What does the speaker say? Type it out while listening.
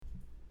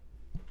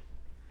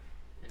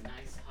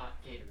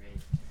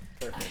Gatorade.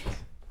 Perfect.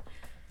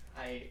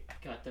 I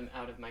got them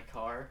out of my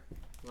car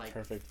like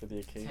Perfect for the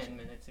occasion. 10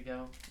 minutes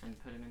ago and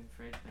put them in the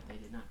fridge, but they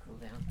did not cool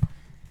down.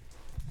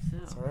 So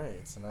It's all right.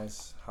 It's a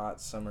nice hot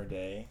summer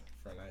day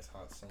for a nice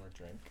hot summer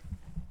drink.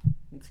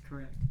 that's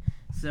correct.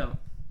 So I'm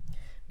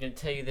gonna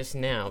tell you this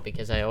now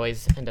because I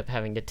always end up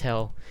having to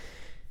tell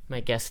my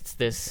guests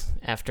this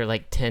after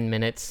like 10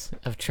 minutes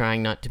of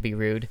trying not to be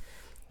rude.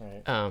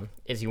 Right.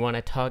 Is you want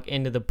to talk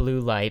into the blue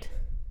light.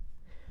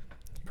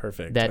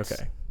 Perfect. That's,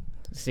 okay.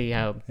 See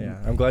how? Yeah,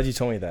 I'm glad you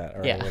told me that,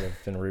 or Yeah. I would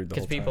have been rude the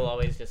whole Because time. people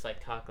always just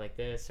like talk like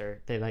this, or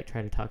they like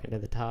try to talk into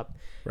the top.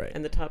 Right.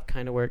 And the top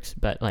kind of works,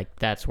 but like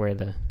that's where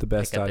the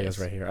best pickup audio is.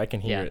 is right here. I can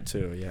hear Yeah. it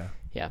too. Yeah.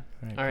 Yeah.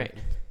 All All right.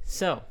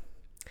 So,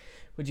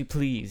 would you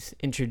please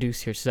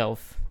introduce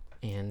yourself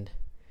and,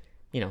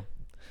 your All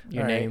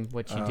right. name,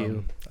 what you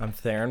do? I'm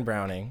Theron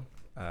Browning.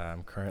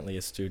 I'm currently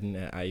a student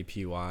at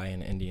IUPUI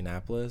in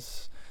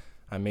Indianapolis.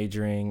 I'm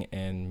majoring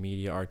in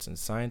media arts and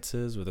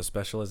sciences with a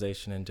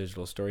specialization in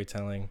digital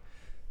storytelling.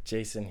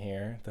 Jason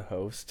here, the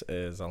host,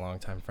 is a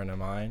longtime friend of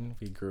mine.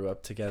 We grew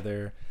up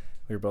together.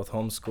 We were both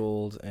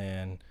homeschooled,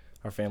 and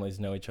our families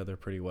know each other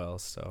pretty well.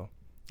 So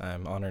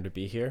I'm honored to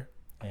be here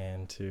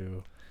and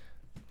to...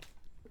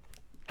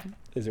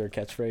 Is there a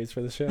catchphrase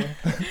for the show?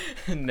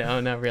 No,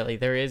 not really.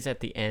 There is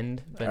at the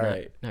end, but All not,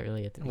 right. not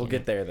really at the We'll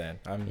beginning. get there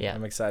then. Yeah.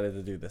 I'm excited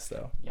to do this,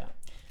 though. Yeah.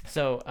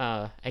 So,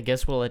 I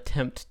guess we'll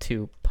attempt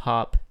to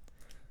pop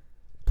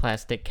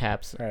plastic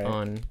caps All right.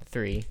 on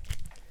 3.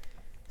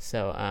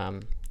 So,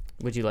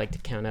 would you like to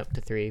count up to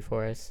 3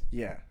 for us?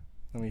 Yeah.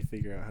 Let me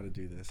figure out how to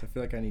do this. I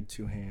feel like I need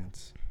 2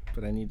 hands,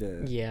 but I need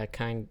to... Yeah,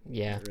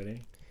 yeah.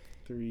 Ready?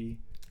 3,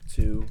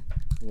 2,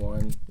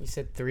 1. You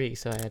said 3,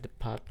 so I had to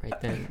pop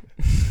right then.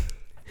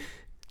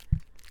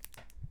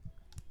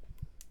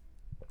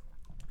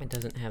 It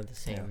doesn't have the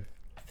same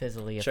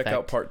fizzly effect. Check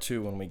out part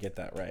 2 when we get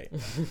that right.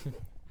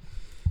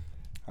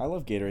 I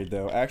love Gatorade,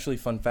 though. Actually,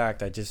 fun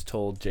fact, I just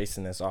told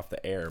Jason this off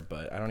the air,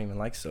 but I don't even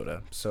like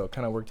soda, so it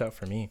kind of worked out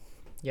for me.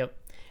 Yep.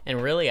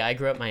 And really, I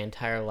grew up my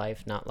entire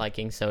life not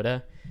liking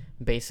soda,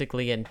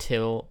 basically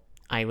until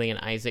Eileen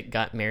and Isaac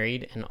got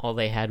married, and all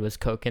they had was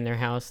Coke in their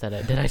house. Did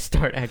I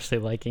start actually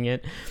liking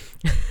it?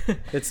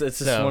 It's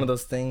just one of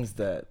those things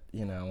that,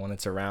 when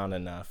it's around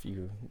enough,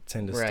 you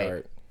tend to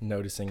start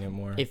noticing it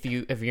more. If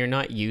you're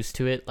not used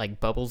to it, like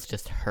bubbles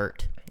just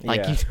hurt.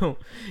 Like Yeah.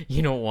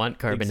 you don't want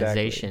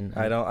carbonization.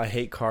 Exactly. I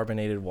hate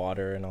carbonated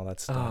water and all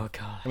that stuff. Oh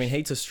gosh. I mean,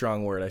 hate's a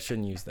strong word. I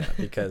shouldn't use that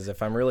because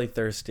if I'm really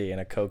thirsty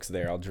and a Coke's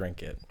there, I'll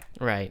drink it.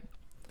 Right.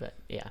 But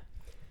yeah.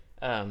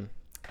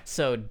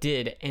 So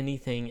did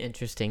anything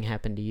interesting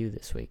happen to you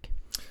this week?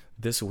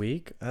 This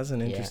week? That's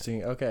an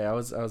interesting... Okay, I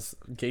was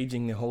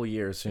gauging the whole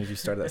year as soon as you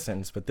started that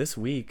sentence. But this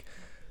week,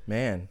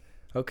 man,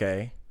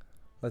 okay.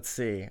 Let's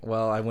see.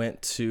 Well, I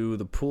went to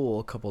the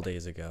pool a couple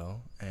days ago,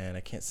 and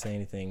I can't say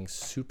anything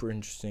super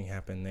interesting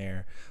happened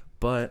there.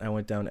 But I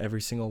went down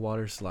every single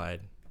water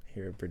slide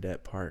here at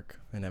Burdett Park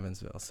in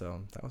Evansville,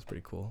 so that was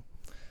pretty cool.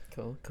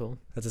 Cool.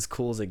 That's as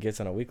cool as it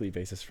gets on a weekly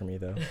basis for me,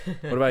 though.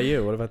 What about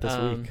you? What about this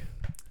week?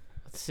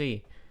 Let's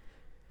see.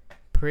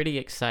 Pretty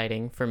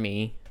exciting for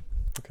me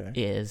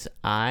is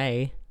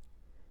I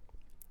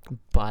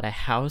bought a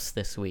house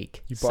this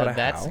week. You bought a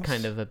that's house?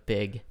 kind of a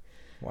big...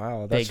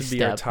 Wow, that big should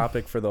be our step.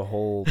 topic for the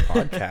whole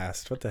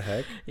podcast. What the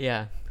heck?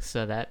 Yeah,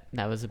 so that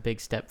was a big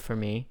step for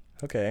me.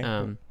 Okay.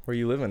 Where are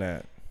you living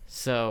at?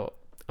 So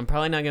I'm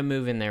probably not going to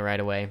move in there right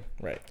away.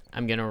 Right.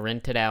 I'm going to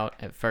rent it out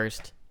at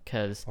first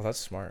because Oh, that's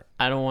smart.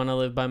 I don't want to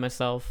live by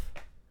myself.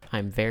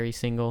 I'm very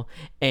single.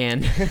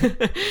 And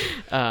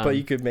but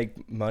you could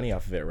make money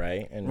off of it,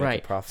 right? And make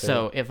a profit.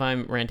 So if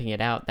I'm renting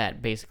it out,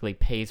 that basically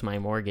pays my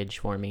mortgage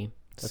for me.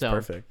 That's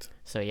perfect.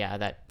 So yeah,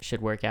 that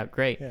should work out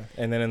great. Yeah.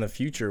 And then in the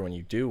future, when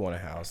you do want a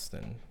house,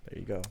 then there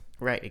you go.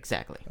 Right,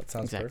 exactly. That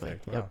sounds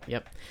perfect. Wow.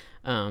 Yep.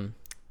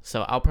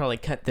 So I'll probably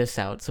cut this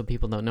out so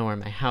people don't know where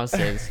my house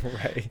is.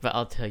 Right. But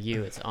I'll tell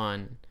you it's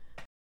on.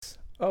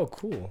 Oh,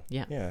 cool.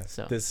 Yeah. Yeah.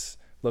 So this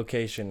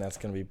location that's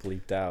going to be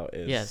bleeped out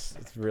is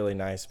it's really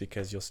nice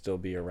because you'll still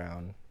be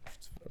around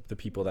the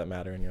people that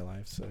matter in your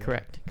life. So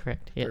Correct.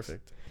 Yes.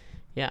 Perfect.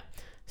 Yeah.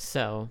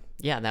 So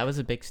yeah, that was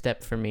a big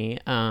step for me.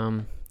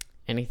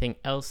 Anything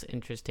else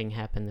interesting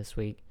happened this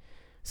week?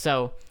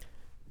 So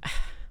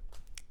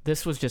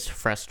this was just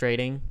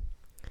frustrating.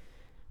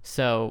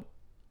 So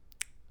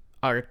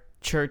our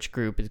church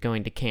group is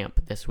going to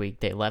camp this week.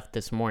 They left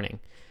this morning.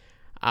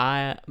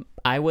 I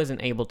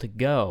wasn't able to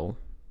go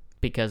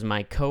because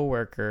my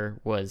coworker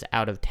was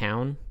out of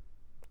town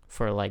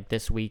for like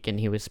this week, and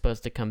he was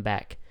supposed to come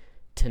back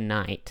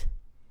tonight.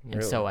 Really?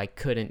 And so I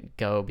couldn't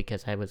go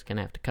because I was going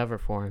to have to cover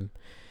for him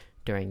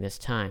during this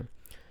time.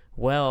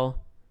 Well,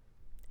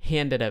 he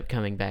ended up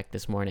coming back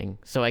this morning,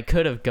 so I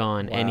could have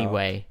gone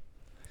anyway.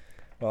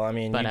 Well, I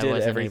mean, but you I did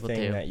wasn't able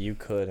everything to. that you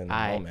could in the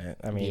moment.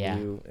 I mean,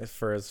 Yeah.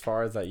 for as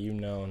far as that you've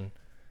known,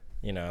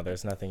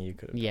 there's nothing you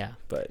could have Yeah. done.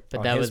 But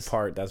on that his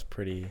part, that's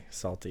pretty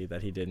salty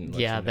that he didn't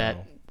let you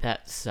know.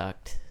 that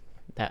sucked.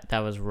 That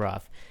was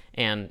rough.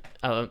 And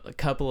a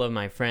couple of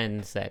my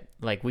friends that,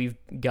 like, we've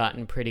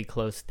gotten pretty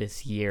close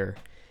this year,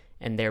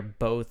 and they're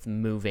both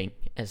moving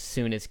as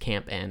soon as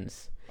camp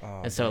ends.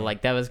 Oh, And so dang.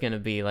 like that was gonna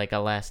be like a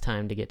last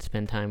time to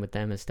spend time with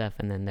them and stuff,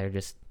 and then they're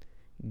just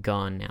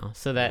gone now.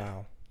 So that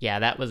Wow. yeah,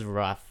 that was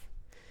rough.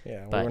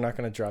 Yeah, well, but- we're not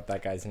going to drop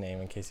that guy's name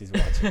in case he's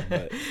watching,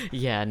 but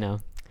Yeah, no,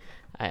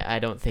 I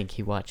don't think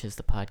he watches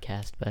the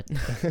podcast, but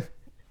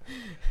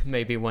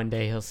maybe one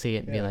day he'll see it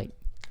and be Yeah. like,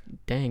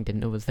 "Dang,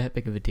 didn't know it was that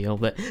big of a deal."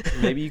 But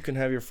maybe you can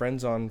have your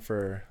friends on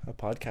for a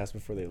podcast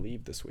before they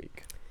leave this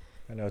week.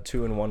 I know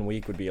 2 in 1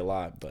 week would be a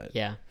lot, but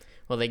yeah,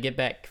 well, they get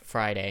back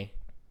Friday,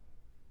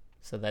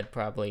 so that'd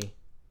probably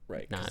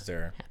right, not because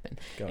they're happen.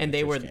 going And to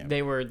they fish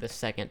camp. were the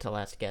second to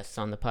last guests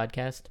on the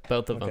podcast.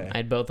 Both of them. Okay. I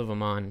had both of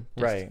them on.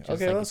 Right.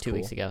 Okay, like that's 2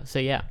 weeks cool. ago. So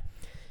yeah,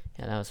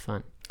 that was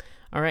fun.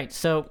 All right,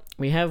 so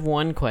we have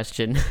one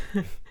question.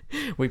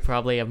 We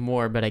probably have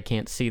more, but I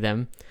can't see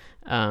them.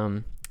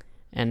 And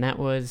that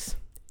was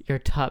your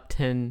top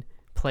 10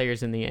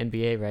 players in the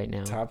NBA right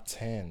now. Top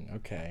 10.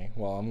 Okay.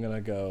 Well, I'm going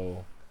to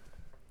go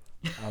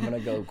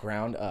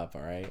ground up,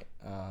 all right?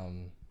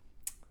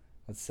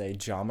 Let's say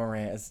Ja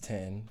Morant is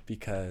 10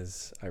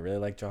 because I really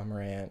like Ja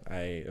Morant.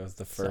 It was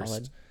the first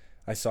Solid.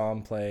 I saw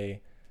him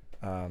play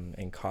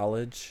in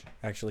college.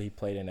 Actually, he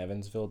played in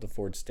Evansville at the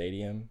Ford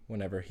Stadium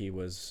whenever he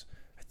was,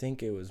 I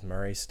think it was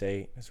Murray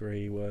State is where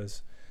he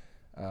was.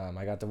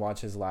 I got to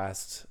watch his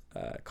last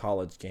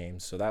college game,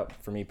 so that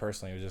for me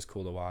personally was just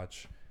cool to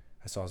watch.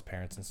 I saw his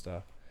parents and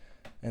stuff.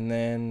 And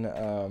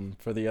then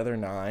for the other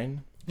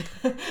 9,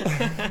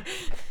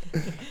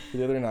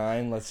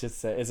 let's just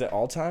say, is it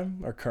all time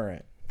or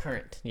current?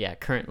 Current. Yeah,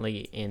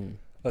 currently in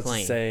Let's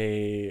playing.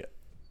 say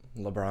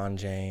LeBron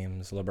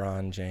James,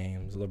 LeBron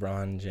James,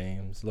 LeBron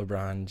James,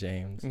 LeBron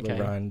James, Okay.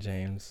 LeBron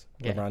James,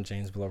 Yeah. LeBron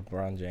James,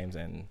 LeBron James,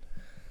 and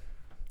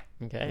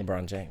Okay.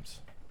 LeBron James.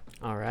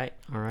 All right.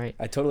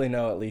 I totally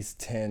know at least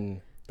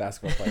 10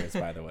 basketball players,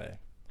 by the way.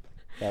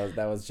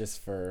 That was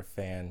just for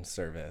fan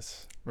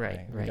service.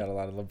 Right. We got a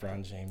lot of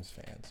LeBron James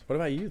fans. What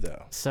about you,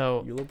 though?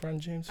 So You a LeBron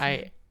James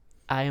fan?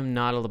 I am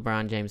not a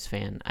LeBron James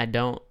fan. I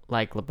don't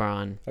like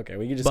LeBron, Okay,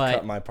 we can just but-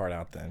 cut my part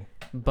out then.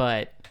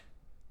 but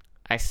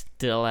I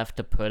still have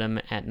to put him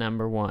at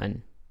number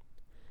 1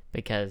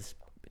 because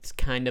it's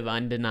kind of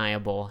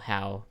undeniable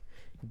how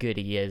good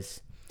he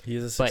is. He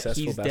is a But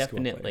successful he's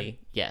basketball definitely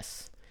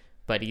yes.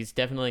 But he's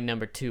definitely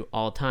number 2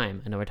 all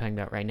time. I know we're talking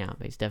about right now,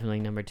 but he's definitely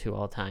number 2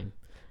 all time.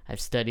 I've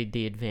studied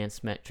the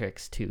advanced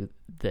metrics to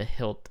the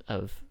hilt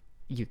of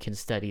you can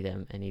study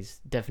them, and he's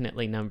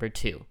definitely number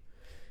 2.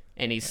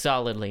 And he's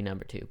solidly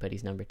number 2, but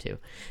he's number 2.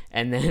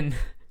 And then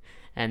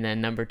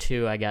number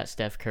 2, I got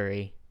Steph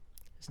Curry.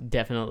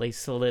 Definitely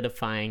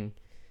solidifying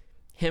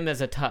him as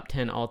a top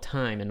 10 all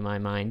time in my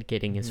mind,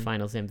 getting his Mhm.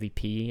 finals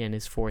MVP and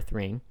his 4th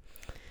ring.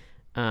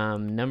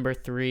 Number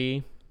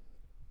 3,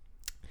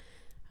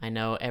 I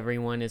know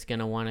everyone is going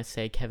to want to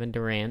say Kevin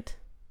Durant,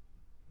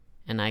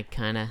 and I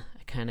kind of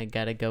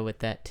got to go with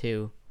that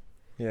too.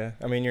 Yeah,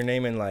 I mean, you're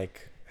naming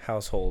like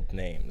household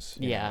names.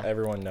 You Yeah. know,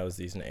 everyone knows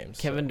these names.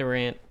 Kevin so.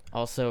 Durant,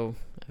 also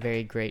a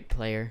very great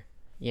player.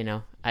 You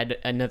know,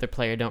 another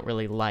player I don't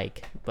really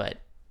like, but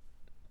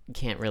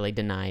can't really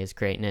deny his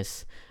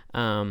greatness.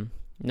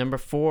 Number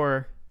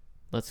 4,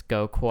 let's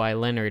go Kawhi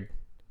Leonard.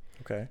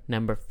 Okay.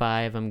 Number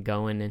 5, I'm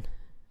going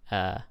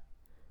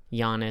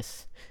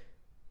Giannis.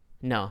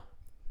 No,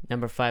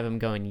 number 5, I'm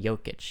going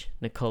Jokic,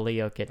 Nikola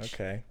Jokic.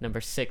 Okay.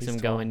 Number 6, He's I'm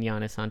tall. going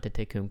Giannis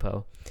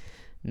Antetokounmpo.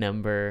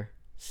 Number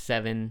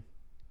 7,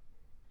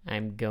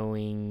 I'm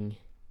going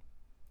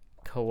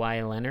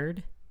Kawhi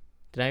Leonard.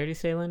 Did I already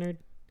say Leonard?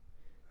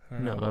 I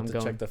don't No, know. We'll I'm have to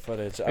going- check the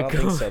footage. I don't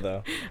think so,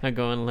 though. I'm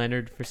going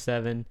Leonard for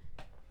 7.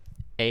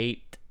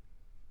 8.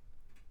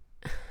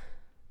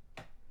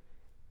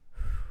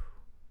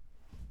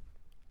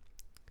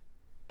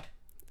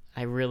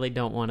 I really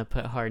don't want to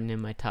put Harden in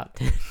my top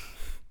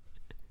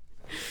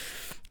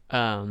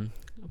 10.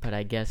 But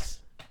I guess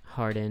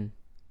Harden,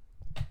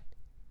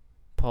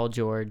 Paul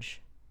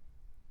George,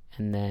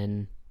 and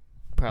then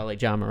probably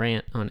Ja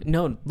Morant on it.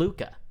 No,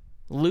 Luka.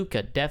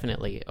 Luka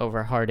definitely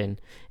over Harden,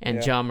 and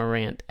Yeah. Ja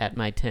Morant at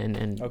my 10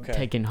 and Okay.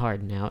 taking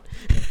Harden out.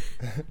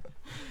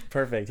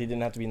 Perfect. He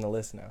didn't have to be in the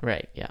list now.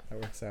 Right, yeah. That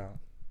works out.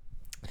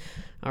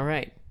 All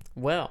right.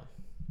 Well,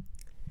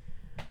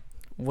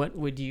 what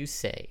would you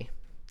say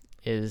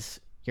is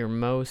your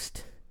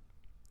most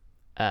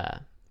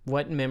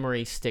what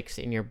memory sticks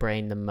in your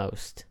brain the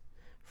most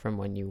from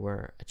when you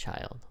were a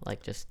child?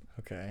 Like just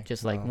Okay.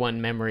 like Well,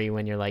 one memory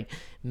when you're like,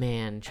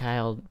 man,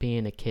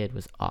 being a kid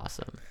was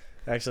awesome.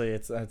 Actually,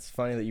 it's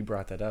funny that you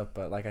brought that up,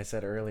 but like I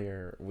said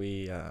earlier,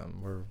 we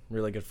were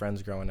really good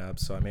friends growing up,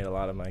 so I made a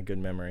lot of my good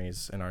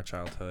memories in our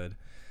childhood,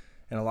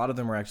 and a lot of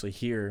them were actually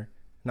here,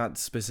 not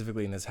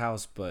specifically in this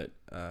house, but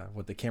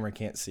what the camera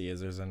can't see is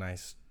there's a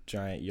nice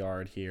giant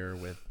yard here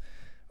with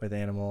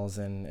animals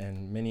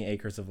and many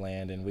acres of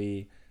land, and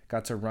we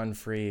got to run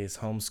free as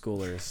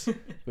homeschoolers.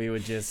 We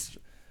would just,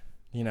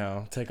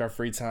 take our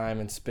free time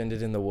and spend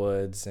it in the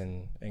woods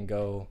and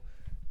go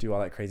do all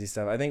that crazy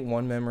stuff. I think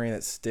one memory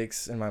that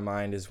sticks in my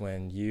mind is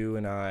when you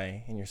and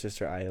I and your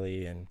sister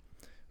Eiley and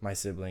my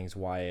siblings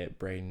Wyatt,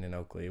 Braden, and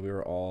Oakley, we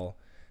were all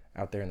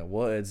out there in the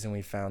woods, and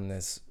we found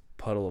this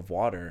puddle of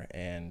water,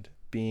 and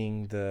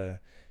being the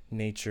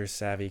nature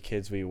savvy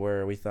kids we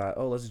were, we thought,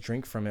 oh, let's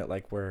drink from it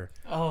like we're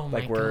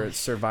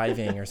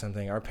surviving or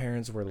something. Our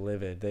parents were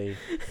livid.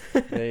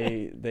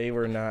 They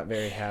were not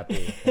very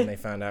happy when they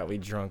found out we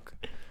drunk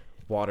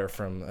water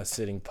from a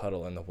sitting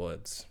puddle in the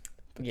woods.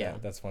 But Yeah.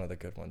 that's one of the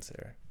good ones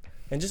there.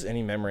 And just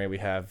any memory we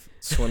have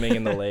swimming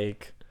in the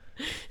lake,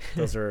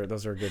 those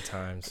are good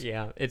times.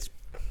 Yeah,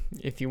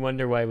 if you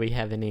wonder why we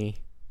have any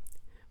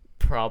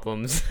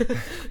problems,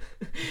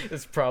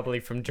 it's probably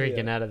from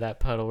drinking out of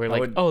that puddle. We're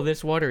like, oh,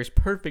 this water is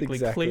perfectly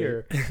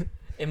clear.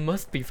 It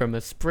must be from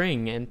a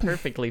spring and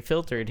perfectly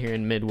filtered here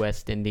in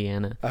Midwest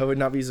Indiana. I would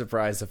not be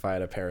surprised if I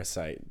had a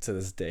parasite to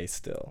this day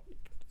still.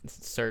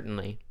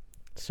 Certainly.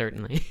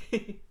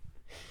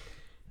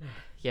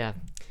 Yeah,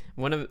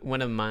 one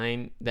of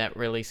mine that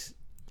really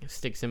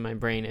sticks in my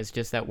brain is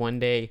just that one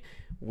day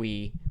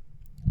we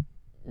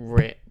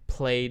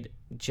played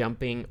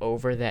jumping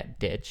over that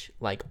ditch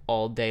like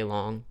all day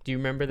long. Do you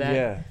remember that?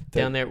 Yeah.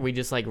 Down there we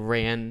just like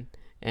ran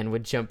and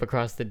would jump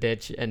across the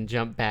ditch and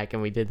jump back,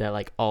 and we did that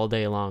like all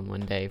day long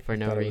one day for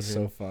no reason. It was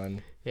so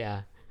fun.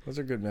 Yeah. Those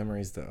are good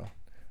memories though.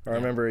 I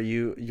remember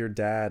your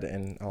dad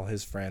and all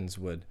his friends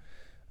would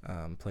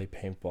play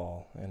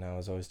paintball, and I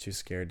was always too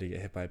scared to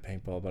get hit by a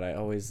paintball, but I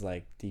always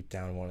like deep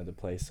down wanted to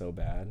play so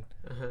bad.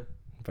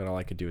 But all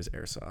I could do is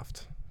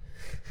airsoft.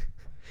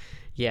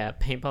 Yeah,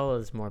 paintball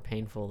is more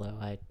painful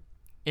though.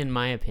 In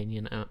my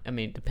opinion, I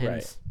mean, it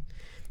depends.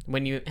 Right.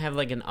 When you have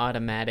like an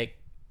automatic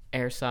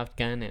airsoft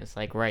gun, it's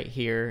like right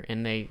here,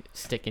 and they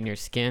stick in your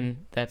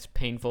skin. That's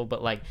painful.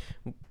 But like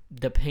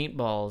the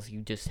paintballs, you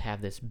just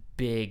have this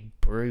big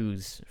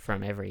bruise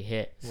from every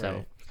hit. So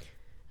right.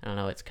 I don't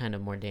know. It's kind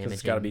of more damaging.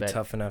 It's got to be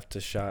tough enough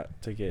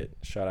to get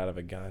shot out of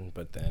a gun,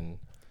 but then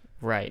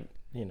right.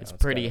 You know, it's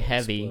pretty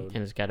heavy, explode.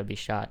 and it's got to be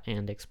shot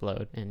and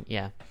explode, and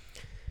yeah,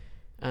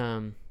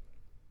 for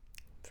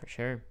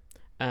sure.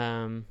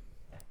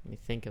 Let me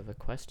think of a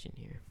question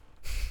here.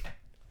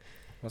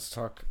 Let's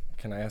talk.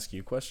 Can I ask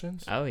you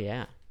questions? Oh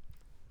yeah.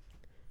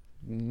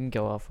 You can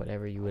go off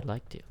whatever you would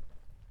like to.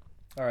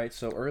 All right.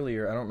 So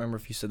earlier, I don't remember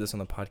if you said this on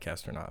the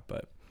podcast or not,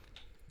 but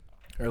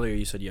earlier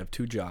you said you have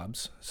 2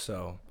 jobs.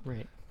 So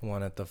right.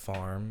 One at the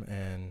farm,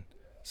 and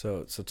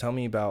so tell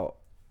me about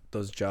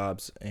those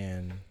jobs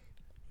and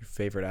your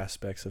favorite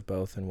aspects of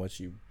both, and what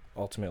you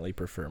ultimately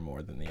prefer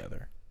more than the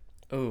other.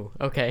 Oh,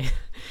 okay.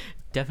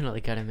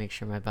 Definitely got to make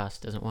sure my boss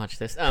doesn't watch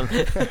this.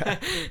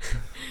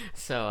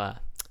 So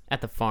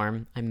at the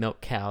farm, I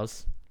milk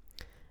cows,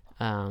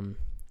 and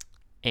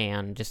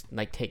just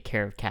like take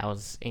care of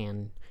cows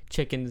and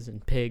chickens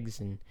and pigs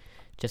and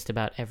just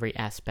about every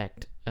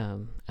aspect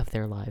of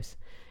their lives.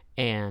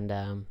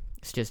 And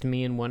it's just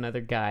me and one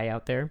other guy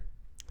out there.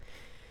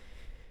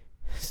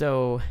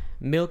 So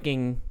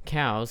milking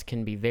cows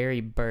can be very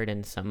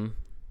burdensome,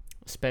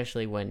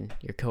 especially when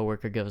your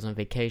coworker goes on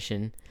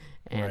vacation,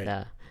 and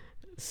right.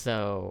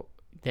 So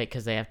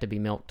because they have to be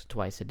milked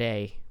twice a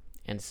day,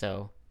 and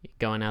so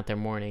going out there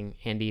morning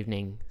and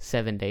evening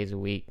 7 days a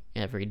week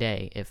every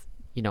day if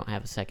you don't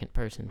have a second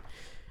person.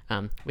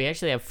 We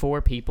actually have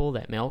 4 people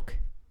that milk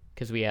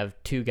because we have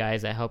 2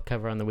 guys that help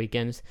cover on the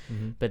weekends.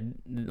 But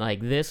like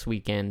this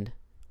weekend,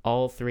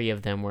 all 3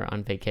 of them were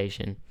on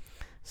vacation,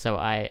 so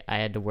I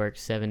had to work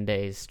 7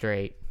 days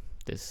straight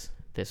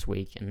this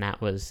week, and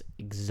that was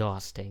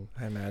exhausting.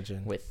 I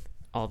imagine, with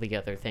all the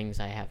other things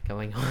I have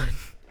going on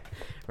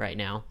right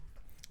now.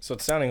 So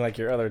it's sounding like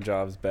your other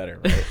job's better,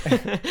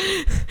 right?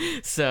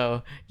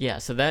 So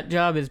that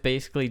job is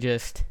basically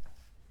just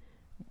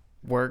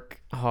work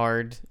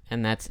hard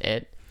and that's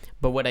it.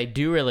 But what I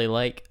do really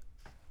like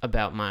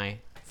about my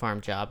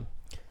farm job,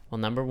 well,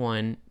 number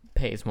 1,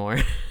 pays more.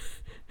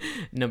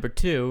 Number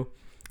 2,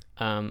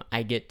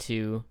 I get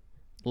to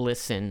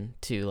listen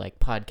to like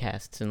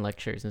podcasts and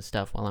lectures and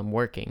stuff while I'm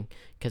working,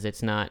 because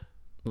it's not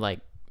like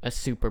a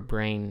super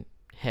brain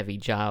heavy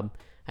job.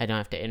 I don't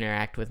have to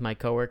interact with my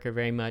coworker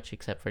very much,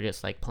 except for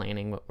just like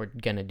planning what we're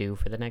gonna do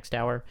for the next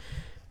hour.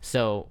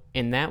 So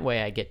in that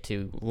way, I get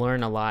to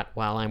learn a lot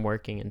while I'm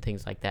working and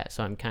things like that.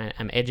 So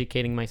I'm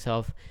educating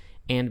myself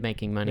and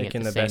making money at the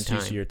same time. Making the best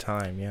use of your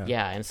time, yeah.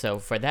 Yeah, and so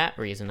for that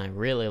reason, I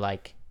really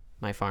like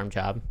my farm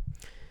job.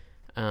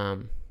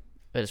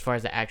 But as far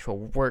as the actual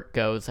work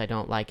goes, I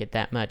don't like it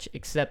that much,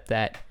 except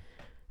that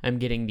I'm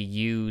getting to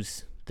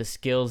use the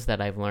skills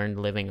that I've learned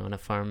living on a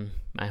farm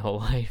my whole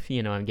life.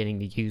 You know, I'm getting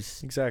to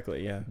use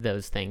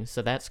those things,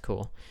 so that's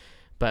cool.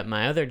 But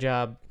my other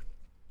job,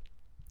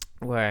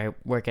 where I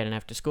work at an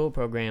after-school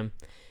program,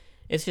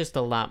 it's just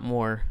a lot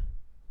more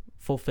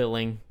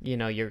fulfilling. You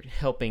know, you're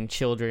helping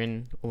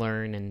children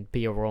learn and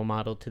be a role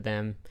model to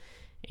them,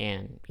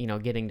 and, you know,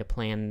 getting to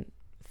plan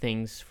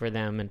things for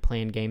them and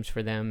playing games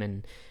for them,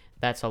 and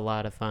that's a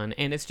lot of fun.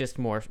 And it's just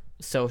more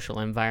social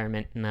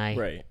environment, and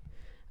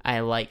I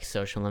like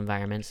social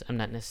environments. I'm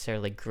not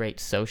necessarily great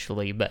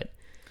socially, but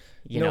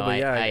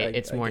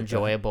it's more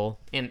enjoyable.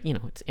 And, you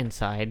know, it's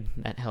inside.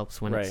 That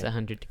helps when it's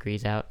 100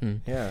 degrees out.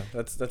 And yeah,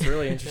 that's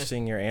really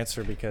interesting, your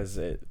answer, because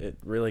it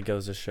really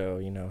goes to show,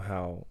 you know,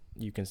 how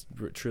you can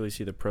truly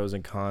see the pros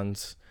and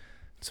cons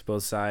to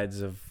both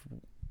sides of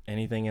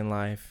anything in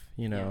life,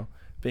 you know.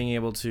 Being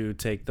able to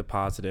take the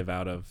positive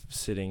out of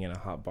sitting in a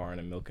hot barn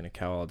and milking a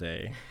cow all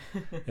day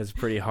is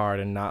pretty hard,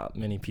 and not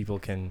many people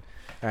can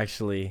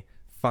actually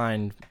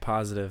find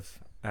positive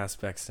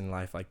aspects in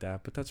life like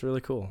that, but that's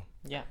really cool.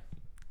 Yeah,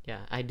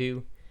 I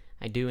do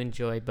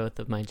enjoy both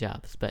of my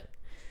jobs, but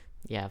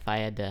yeah, if I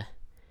had to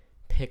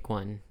pick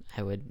one,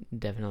 I would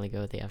definitely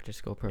go with the after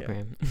school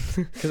program.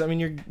 Because I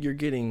mean, you're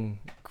getting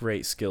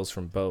great skills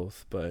from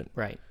both, but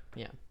right.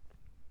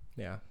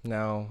 Yeah.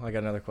 Now I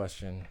got another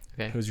question.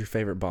 Okay. Who's your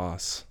favorite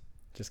boss?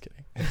 Just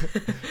kidding.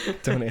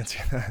 Don't answer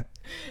that.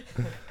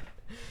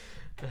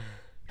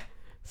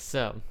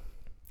 So,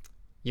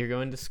 you're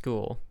going to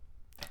school.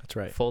 That's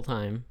right. Full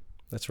time.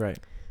 That's right.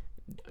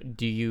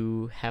 Do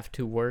you have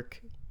to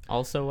work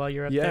also while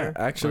you're up there?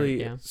 Yeah,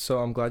 actually. So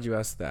I'm glad you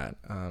asked that.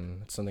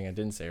 It's something I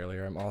didn't say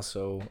earlier. I'm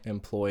also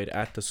employed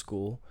at the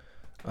school.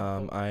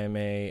 I am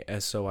a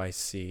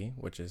SOIC,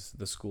 which is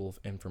the School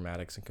of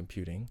Informatics and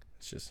Computing.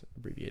 It's just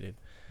abbreviated.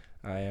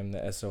 I am the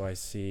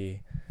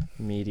SOIC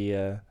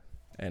Media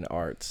and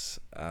Arts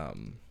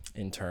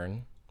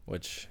intern,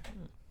 which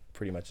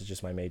pretty much is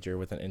just my major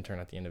with an intern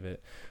at the end of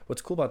it.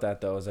 What's cool about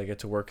that, though, is I get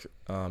to work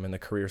in the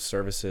career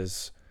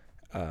services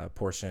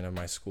portion of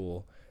my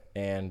school.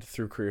 And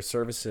through career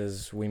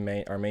services,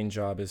 our main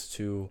job is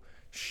to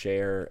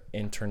share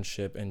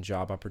internship and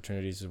job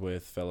opportunities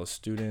with fellow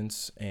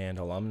students and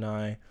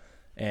alumni,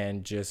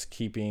 and just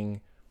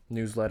keeping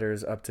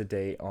newsletters up to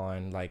date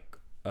on like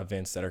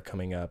events that are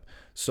coming up.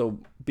 So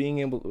being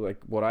able to,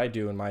 like, what I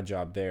do in my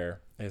job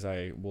there is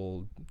I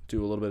will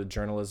do a little bit of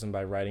journalism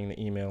by writing the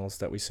emails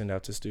that we send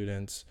out to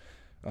students.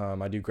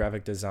 I do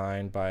graphic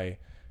design by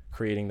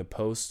creating the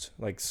post.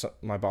 Like,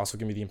 my boss will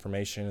give me the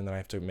information, and then I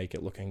have to make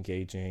it look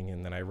engaging,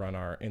 and then I run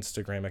our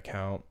Instagram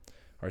account,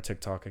 our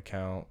TikTok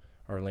account,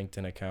 our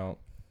LinkedIn account,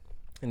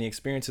 and the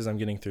experiences I'm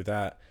getting through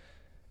that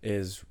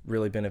is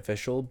really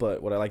beneficial.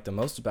 But what I like the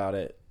most about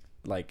it,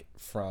 like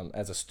from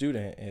as a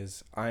student,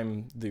 is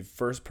I'm the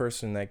first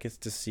person that gets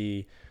to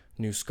see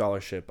new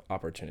scholarship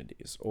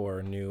opportunities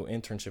or new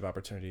internship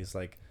opportunities.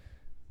 Like,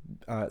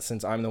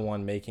 since I'm the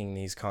one making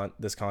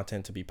this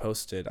content to be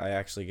posted, I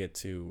actually get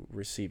to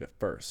receive it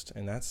first,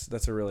 and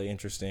that's a really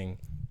interesting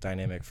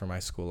dynamic for my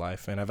school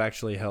life. And I've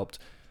actually helped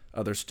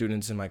other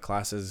students in my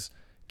classes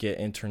get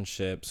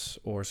internships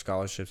or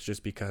scholarships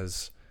just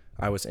because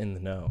I was in the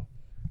know.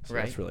 So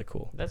right. That's really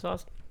cool. That's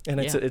awesome. And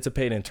it's a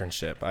paid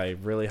internship. I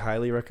really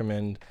highly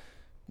recommend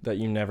that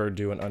you never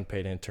do an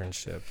unpaid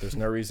internship. There's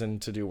no reason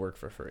to do work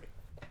for free.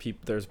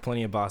 There's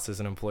plenty of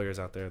bosses and employers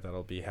out there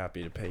that'll be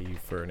happy to pay you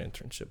for an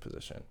internship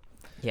position.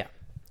 Yeah,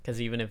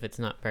 because even if it's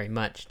not very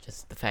much,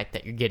 just the fact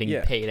that you're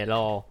getting paid at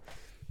all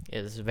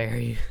is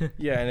very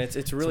yeah, and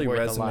it's really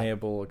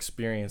resumeable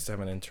experience to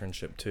have an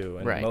internship too.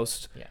 And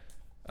most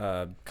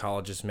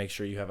colleges make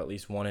sure you have at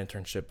least one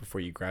internship before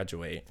you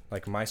graduate.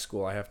 Like my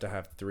school, I have to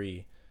have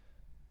 3.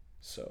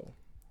 So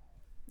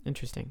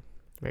interesting.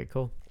 Very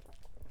cool.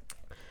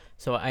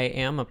 So I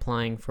am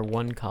applying for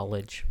one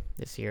college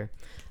this year.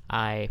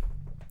 I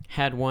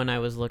had one I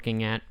was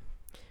looking at,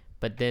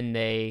 but then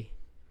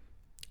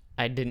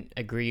I didn't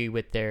agree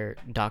with their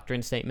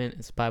doctrine statement.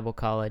 It's Bible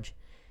college,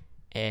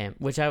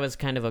 which I was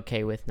kind of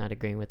okay with not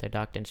agreeing with their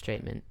doctrine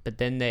statement. But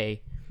then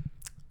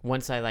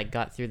once I like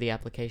got through the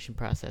application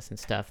process and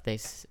stuff,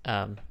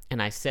 and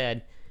I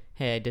said,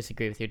 hey, I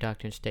disagree with your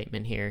doctrine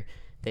statement here.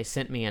 They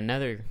sent me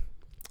another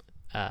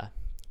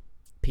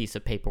piece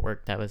of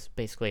paperwork that was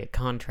basically a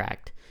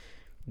contract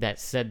that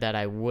said that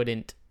I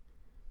wouldn't,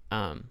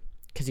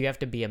 because you have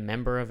to be a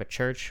member of a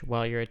church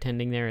while you're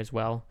attending there as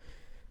well,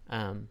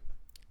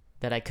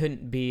 that I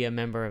couldn't be a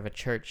member of a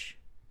church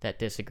that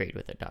disagreed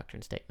with their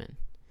doctrine statement.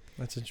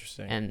 That's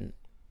interesting. And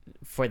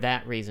for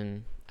that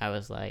reason, I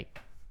was like,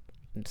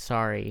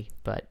 sorry,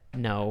 but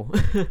no.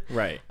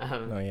 Right.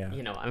 Yeah.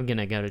 You know, I'm going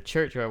to go to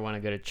church where I want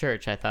to go to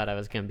church. I thought I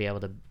was going to be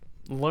able to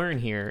learn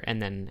here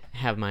and then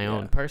have my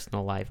own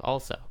personal life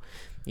also,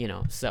 you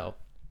know, so.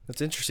 It's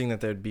interesting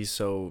that they'd be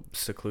so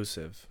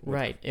seclusive.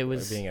 Right. It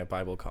was being at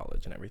Bible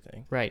college and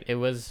everything. Right. It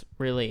was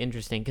really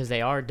interesting because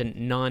they are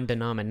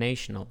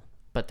non-denominational,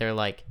 but they're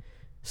like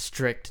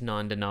strict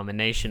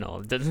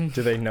non-denominational. Do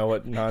they know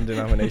what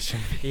non-denomination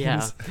means?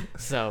 Yeah.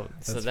 So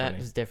that funny.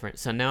 is different.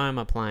 So now I'm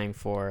applying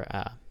for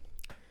a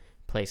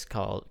place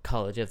called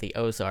College of the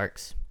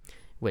Ozarks,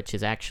 which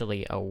is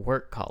actually a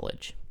work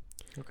college.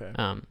 Okay.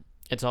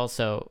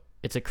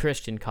 It's a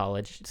Christian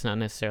college. It's not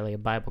necessarily a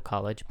Bible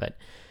college, but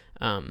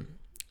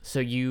so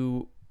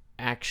you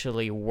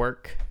actually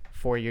work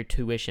for your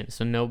tuition.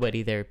 So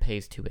nobody there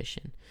pays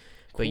tuition.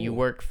 Cool. But you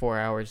work 4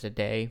 hours a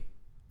day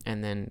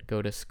and then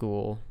go to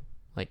school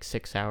like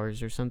 6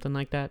 hours or something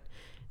like that.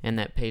 And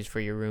that pays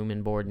for your room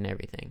and board and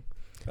everything.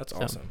 That's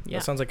awesome. Yeah.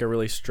 That sounds like a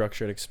really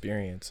structured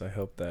experience. I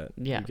hope that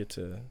you get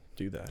to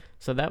do that.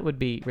 So that would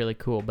be really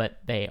cool, but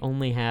they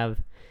only have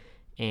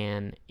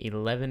an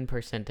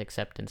 11%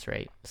 acceptance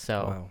rate.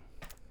 So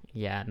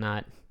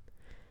not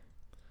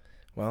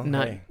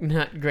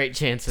great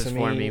chances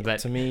for me, but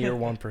to me you're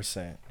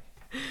 1%.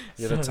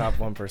 You're the top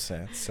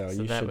 1%, so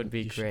you that should, would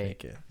be you should great.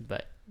 make it.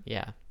 But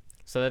yeah,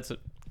 so that's a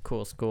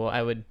cool school.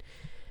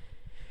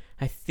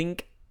 I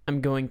think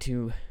I'm going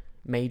to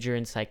major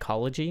in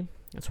psychology.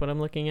 That's what I'm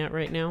looking at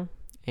right now,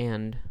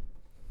 and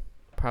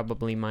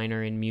probably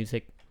minor in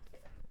music.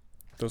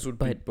 Those would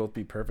both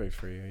be perfect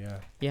for you, yeah.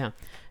 Yeah,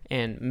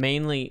 and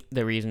mainly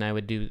the reason I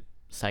would do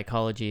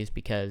psychology is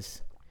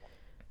because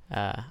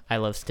I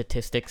love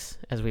statistics,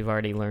 as we've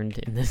already learned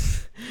in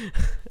this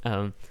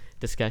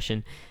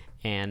discussion,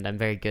 and I'm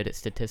very good at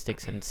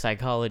statistics, and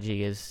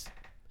psychology is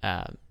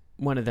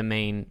one of the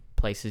main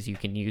places you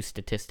can use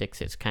statistics.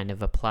 It's kind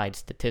of applied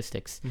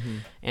statistics,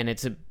 and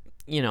it's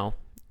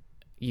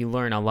you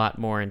learn a lot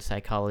more in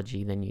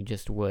psychology than you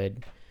just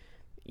would,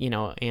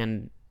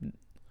 and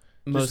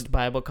most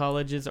Bible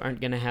colleges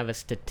aren't going to have a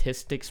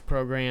statistics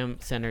program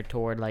centered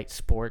toward like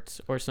sports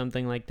or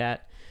something like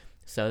that.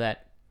 So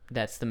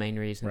that's the main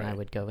reason I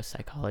would go with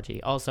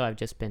psychology. Also, I've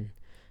just been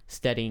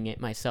studying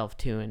it myself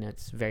too, and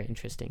it's very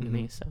interesting to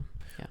me. So,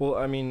 yeah. Well,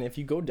 I mean, if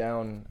you go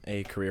down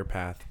a career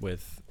path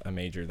with a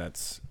major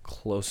that's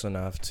close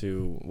enough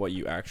to what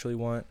you actually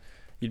want,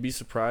 you'd be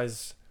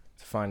surprised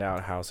to find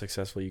out how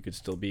successful you could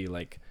still be.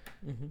 Like,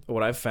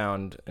 what I've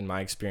found in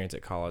my experience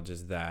at college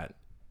is that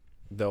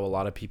though a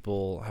lot of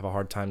people have a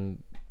hard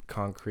time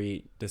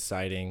concrete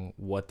deciding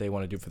what they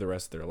want to do for the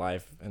rest of their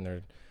life, and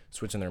they're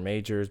switching their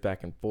majors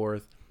back and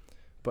forth,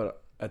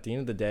 but at the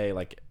end of the day,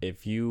 like,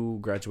 if you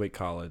graduate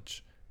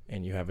college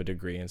and you have a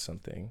degree in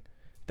something,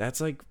 that's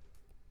like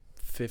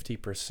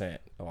 50%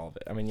 of all of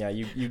it. I mean, yeah,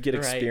 you get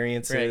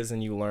experiences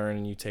and you learn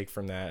and you take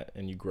from that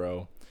and you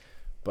grow,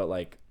 but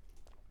like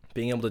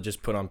being able to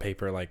just put on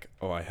paper like,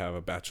 oh, I have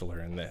a bachelor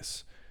in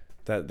this,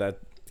 that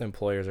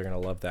employers are going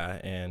to love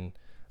that. And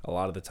a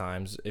lot of the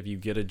times, if you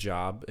get a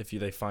job,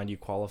 they find you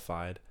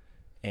qualified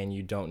and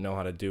you don't know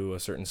how to do a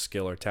certain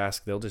skill or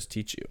task, they'll just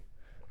teach you.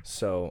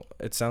 So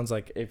it sounds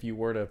like if you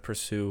were to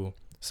pursue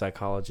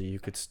psychology, you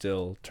could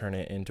still turn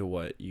it into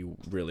what you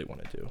really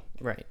want to do.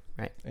 Right.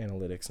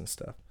 Analytics and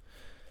stuff.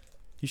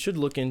 You should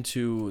look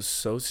into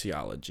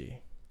sociology.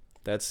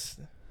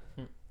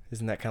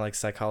 Isn't that kind of like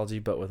psychology,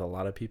 but with a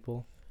lot of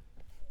people?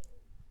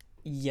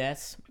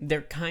 Yes.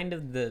 They're kind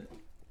of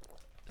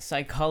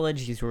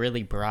psychology's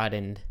really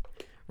broadened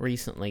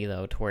recently,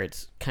 though, to where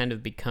it's kind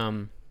of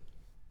become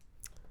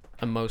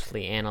a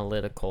mostly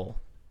analytical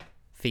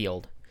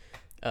field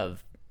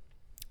of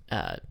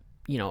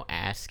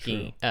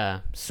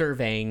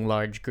surveying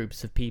large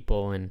groups of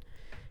people and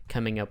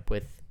coming up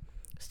with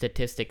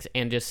statistics,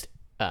 and just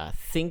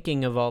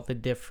thinking of all the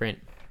different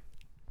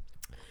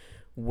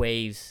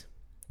ways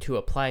to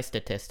apply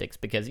statistics,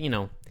 because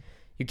you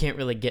can't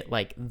really get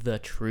like the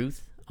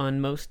truth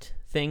on most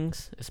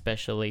things,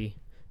 especially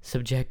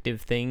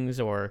subjective things,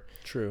 or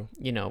true,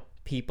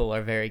 people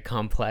are very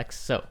complex,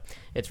 so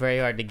it's very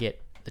hard to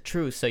get the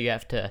truth. So you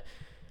have to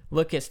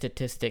look at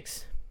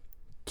statistics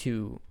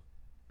to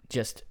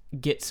just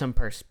get some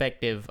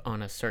perspective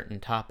on a certain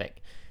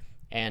topic.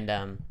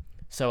 And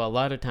so a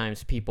lot of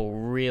times people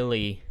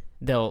really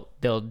they'll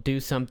do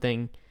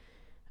something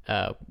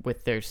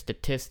with their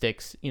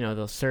statistics,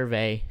 they'll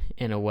survey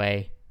in a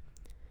way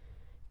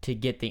to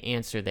get the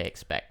answer they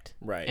expect.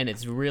 Right. And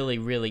it's really,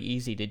 really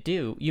easy to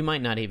do. You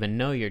might not even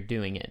know you're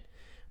doing it,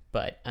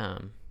 but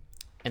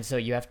and so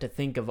you have to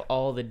think of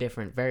all the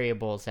different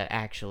variables that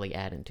actually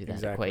add into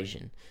that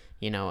equation,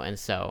 and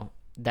so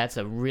that's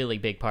a really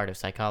big part of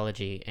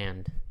psychology,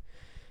 and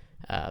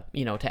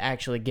to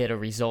actually get a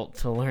result,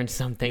 to learn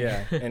something.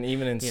 Yeah, and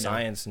even in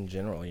science in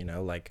general,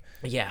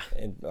 Yeah.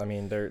 I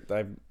mean,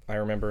 I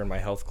remember in my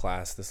health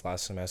class this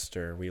last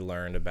semester, we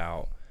learned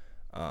about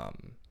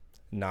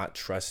not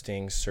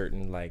trusting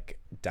certain like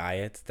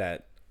diets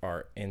that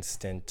are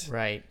instant,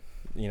 right?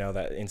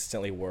 That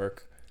instantly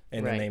work,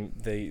 and then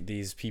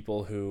these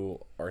people who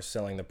are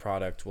selling the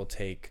product will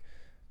take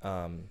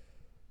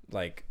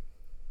like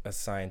a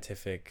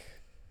scientific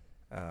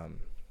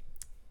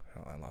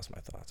I lost my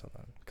thoughts. Hold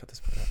on, cut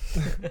this part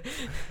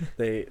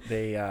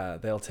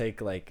out. They'll take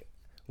like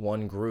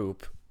one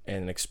group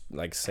and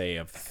like say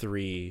of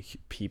 3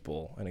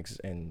 people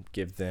and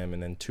give them,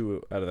 and then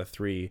 2 out of the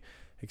 3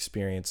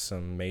 experience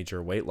some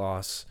major weight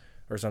loss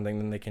or something.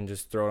 Then they can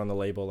just throw it on the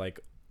label like,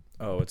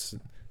 oh, it's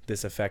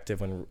this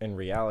effective, when in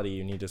reality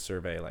you need to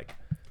survey like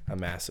a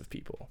mass of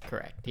people.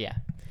 Correct. Yeah.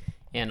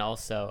 And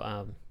also what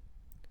I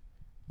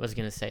was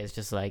gonna say is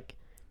just like,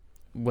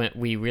 when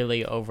we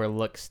really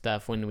overlook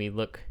stuff when we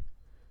look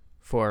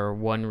for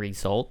one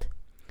result.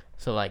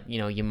 So like,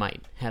 you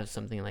might have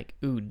something like,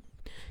 ooh,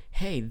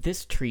 hey,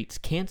 this treats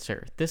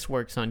cancer, this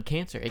works on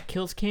cancer, it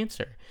kills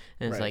cancer,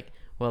 and it's like,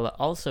 well, it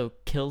also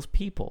kills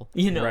people,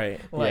 right?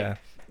 Like,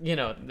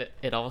 yeah.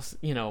 It also,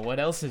 what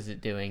else is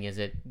it doing? Is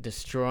it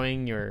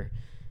destroying your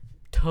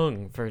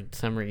tongue for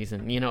some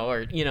reason,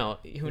 or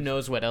who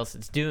knows what else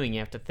it's doing? You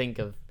have to think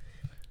of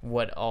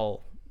what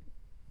all,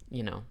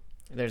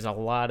 there's a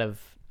lot of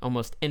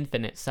almost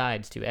infinite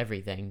sides to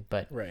everything,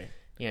 but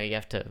you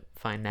have to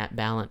find that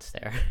balance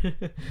there.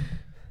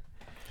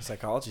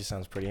 Psychology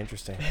sounds pretty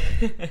interesting.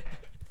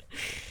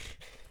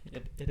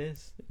 It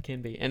is. It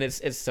can be. And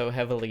it's so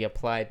heavily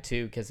applied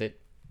too, because it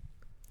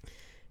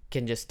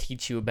can just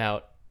teach you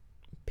about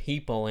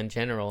people in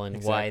general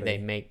and why they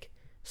make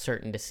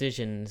certain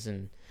decisions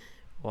and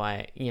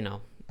why,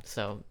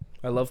 so.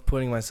 I love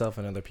putting myself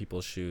in other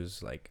people's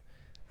shoes. Like,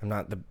 I'm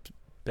not the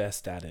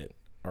best at it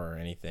or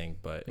anything,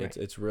 but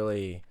it's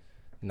really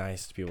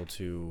nice to be able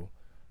to,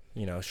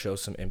 show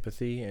some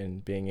empathy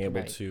and being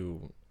able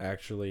to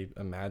actually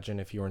imagine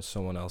if you were in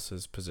someone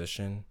else's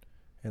position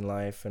in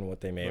life and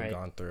what they may have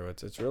gone through.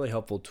 It's a really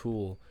helpful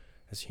tool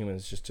as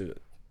humans just to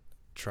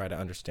try to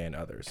understand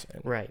others.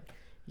 Right.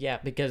 Yeah,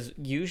 because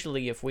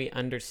usually if we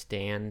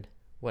understand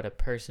what a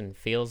person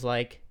feels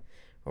like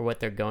or what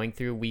they're going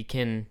through, we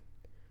can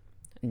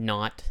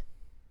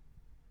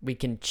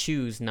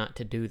choose not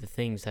to do the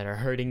things that are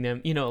hurting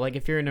them. Like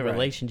if you're in a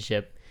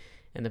relationship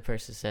and the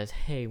person says,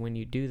 hey, when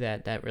you do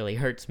that, that really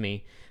hurts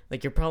me.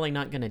 Like, you're probably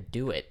not going to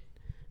do it.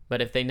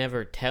 But if they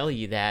never tell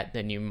you that,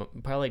 then you're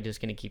probably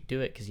just going to keep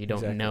doing it because you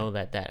don't know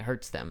that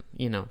hurts them,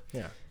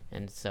 Yeah.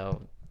 And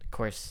so, of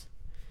course,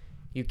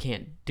 you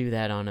can't do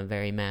that on a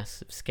very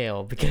massive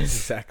scale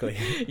because,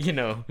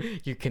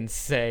 you can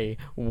say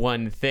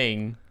one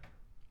thing,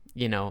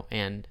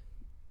 and,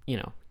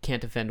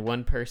 can't offend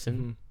one person.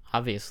 Mm-hmm.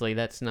 Obviously,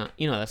 that's not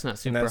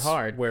super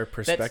hard. Where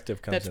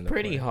perspective comes into That's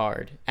pretty play.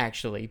 hard,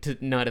 actually, to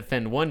not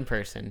offend one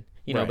person.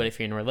 But if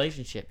you're in a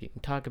relationship, you can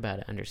talk about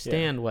it,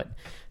 understand what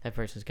that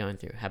person's going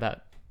through. How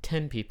about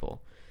 10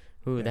 people?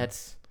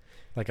 That's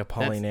like a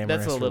polyamorous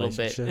that's a little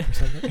bit or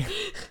something.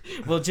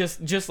 Well,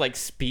 just like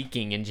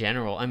speaking in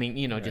general. I mean,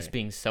 just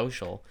being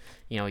social.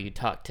 You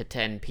talk to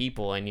 10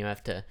 people and you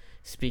have to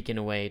speak in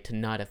a way to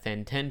not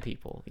offend 10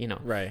 people.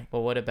 Right.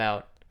 Well, what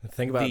about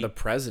think about the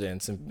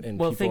presidents and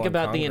well, people think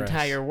about Congress. The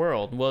entire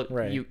world. Well,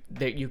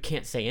 you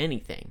can't say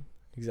anything.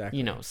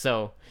 Exactly.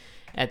 So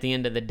at the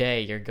end of the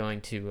day, you're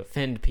going to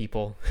offend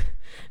people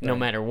no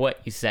matter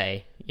what you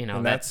say.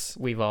 And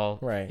we've all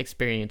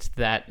experienced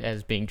that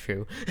as being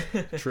true.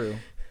 True.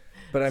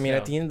 But I mean,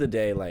 at the end of the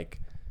day, like,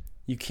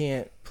 you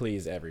can't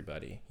please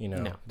everybody.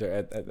 No.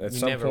 At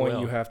some point,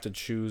 you have to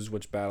choose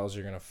which battles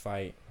you're going to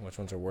fight, which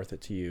ones are worth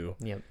it to you.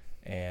 Yep.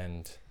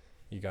 And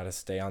you got to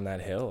stay on that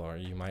hill or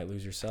you might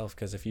lose yourself.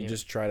 Because if you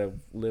just try to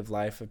live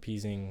life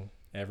appeasing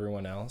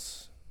everyone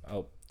else,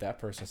 that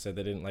person said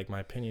they didn't like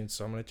my opinion,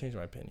 so I'm going to change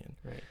my opinion.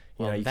 Right.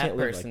 Well, you that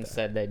person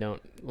said they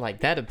don't like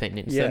that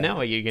opinion, so now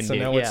what are you going to do?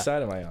 So now which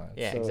side am I on?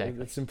 Yeah, so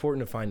exactly. It's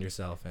important to find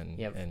yourself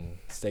and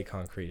stay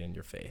concrete in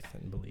your faith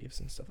and beliefs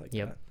and stuff like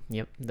that.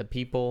 Yep. The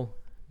people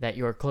that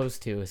you're close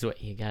to is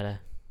what you got to,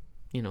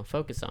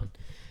 focus on.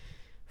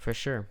 For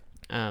sure.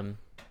 I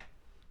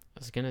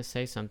was going to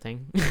say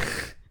something.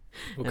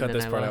 We'll cut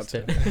this part out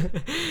too.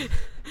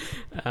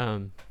 I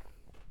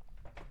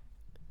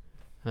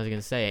was going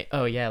to say,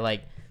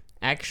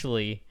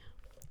 actually,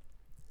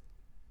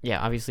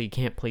 obviously you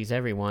can't please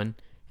everyone.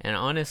 And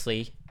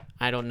honestly,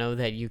 I don't know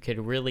that you could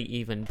really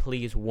even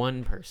please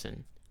one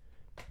person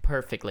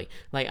perfectly.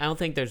 Like, I don't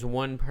think there's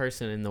one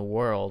person in the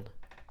world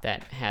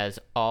that has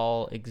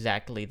all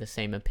exactly the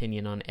same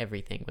opinion on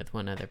everything with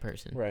one other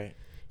person. Right.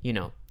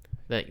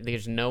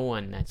 There's no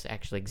one that's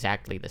actually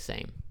exactly the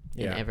same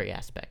in every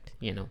aspect,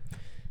 And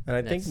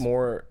I think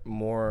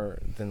more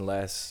than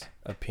less,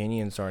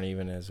 opinions aren't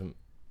even as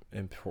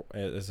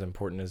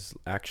important as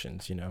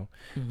actions,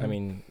 Mm-hmm. I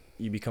mean,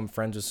 you become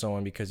friends with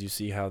someone because you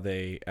see how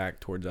they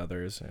act towards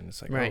others, and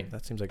it's like, oh,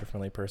 that seems like a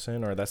friendly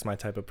person, or that's my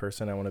type of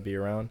person I want to be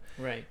around.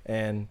 Right.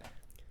 And,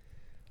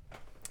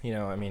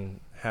 I mean,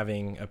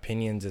 having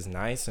opinions is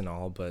nice and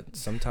all, but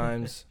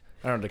sometimes,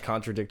 I don't know, to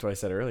contradict what I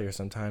said earlier,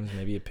 sometimes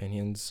maybe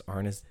opinions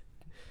aren't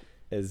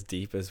as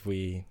deep as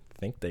we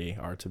think they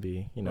are to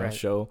be,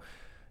 show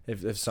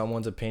if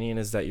someone's opinion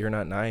is that you're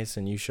not nice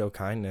and you show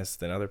kindness,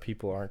 then other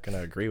people aren't going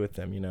to agree with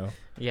them,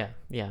 Yeah,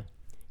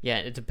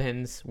 it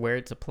depends where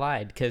it's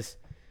applied, because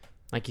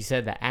like you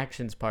said, the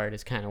actions part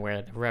is kind of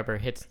where the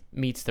rubber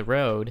meets the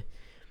road.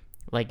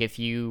 Like, if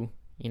you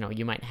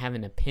might have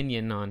an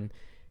opinion on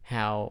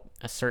how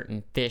a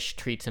certain fish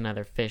treats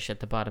another fish at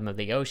the bottom of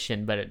the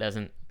ocean, but it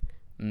doesn't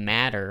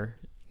matter.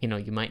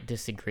 You might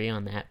disagree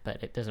on that,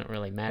 but it doesn't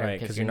really matter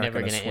because you're never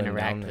going to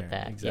interact with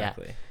that.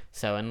 Exactly. Yeah.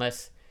 So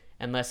unless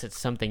it's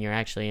something you're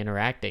actually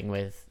interacting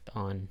with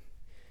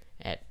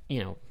at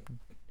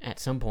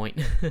some point,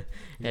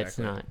 it's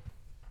not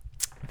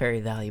a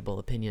very valuable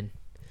opinion.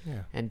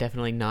 Yeah. And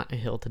definitely not a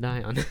hill to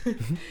die on,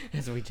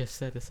 as we just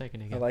said a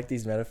second ago. I like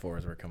these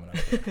metaphors we're coming up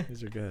with.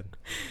 These are good.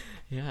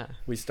 Yeah.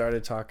 We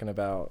started talking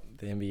about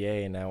the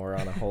NBA, and now we're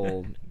on a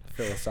whole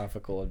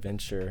philosophical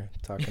adventure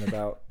talking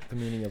about the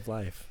meaning of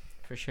life.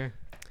 For sure.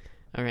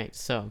 All right,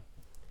 so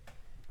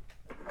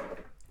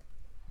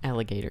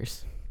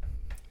alligators.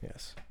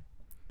 Yes.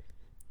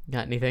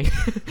 Got anything?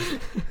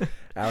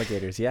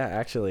 Alligators, yeah,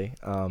 actually.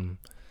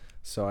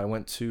 So I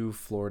went to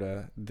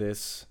Florida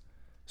this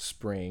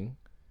spring.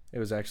 It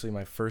was actually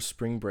my first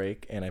spring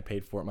break, and I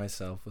paid for it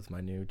myself with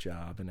my new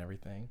job and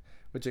everything,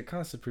 which it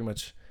costed pretty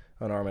much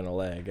an arm and a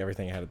leg,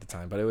 everything I had at the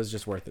time. But it was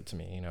just worth it to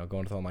me,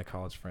 going with all my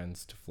college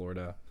friends to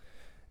Florida.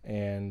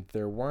 And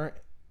there weren't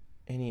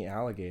any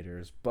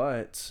alligators,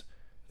 but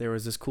there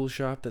was this cool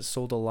shop that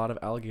sold a lot of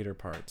alligator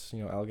parts,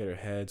 alligator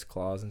heads,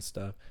 claws, and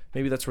stuff.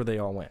 Maybe that's where they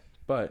all went.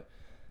 But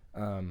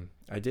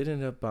I did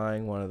end up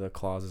buying one of the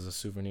claws as a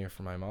souvenir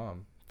for my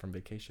mom from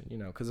vacation,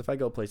 because if I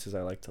go places,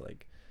 I like to,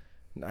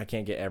 I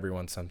can't get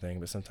everyone something,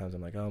 but sometimes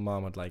I'm like, oh,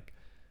 Mom would like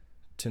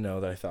to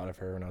know that I thought of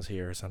her when I was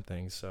here or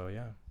something. So,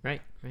 yeah.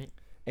 Right.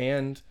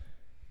 And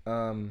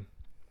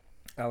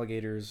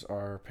alligators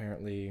are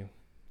apparently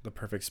the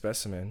perfect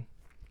specimen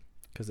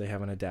because they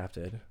haven't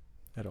adapted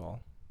at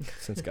all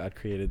since God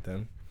created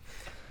them.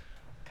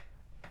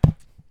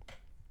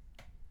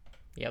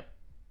 Yep.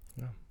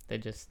 Yeah. They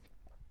just,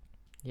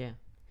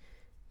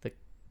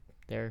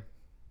 they're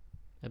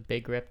a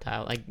big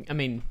reptile.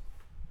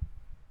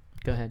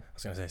 Go ahead. I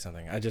was going to say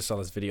something. I just saw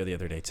this video the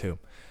other day too.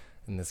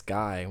 And this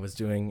guy was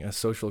doing a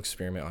social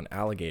experiment on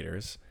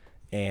alligators,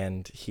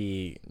 and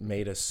he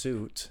made a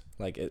suit,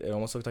 it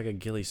almost looked like a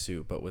ghillie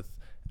suit, but with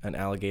an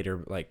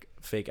alligator,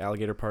 fake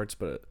alligator parts.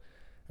 But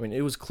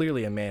it was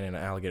clearly a man in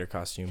an alligator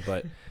costume,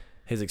 but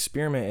his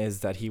experiment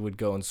is that he would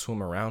go and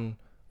swim around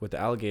with the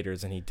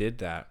alligators, and he did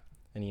that.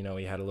 And,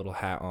 he had a little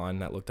hat on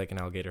that looked like an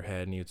alligator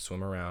head, and he would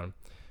swim around,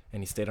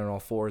 and he stayed on all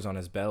fours on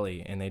his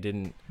belly, and they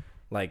didn't,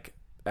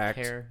 act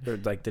Care. or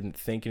didn't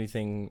think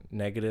anything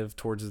negative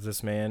towards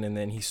this man. And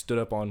then he stood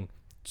up on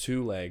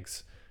two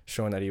legs,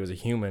 showing that he was a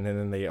human, and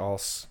then they all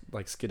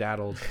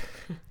skedaddled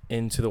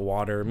into the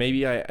water.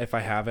 Maybe if I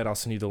have it, I'll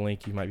send you the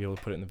link. You might be able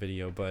to put it in the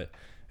video, but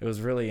it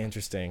was really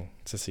interesting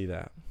to see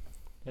that.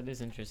 That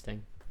is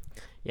interesting.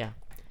 Yeah.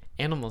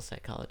 Animal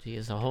psychology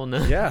is a whole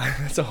nother.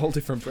 Yeah, it's a whole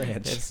different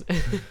branch. It's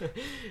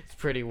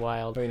pretty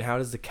wild. How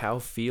does the cow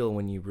feel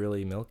when you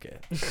really milk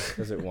it?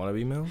 Does it want to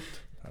be milked?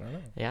 I don't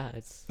know. Yeah,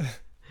 it's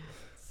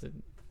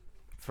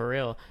for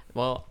real.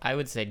 Well, I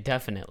would say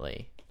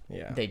definitely.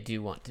 Yeah. They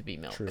do want to be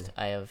milked. True.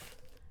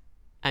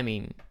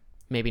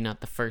 Maybe not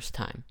the first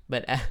time,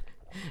 but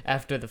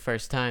after the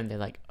first time, they're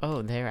like,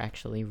 oh, they're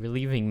actually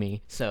relieving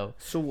me. So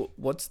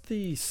what's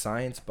the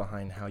science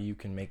behind how you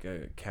can make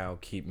a cow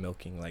keep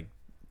milking?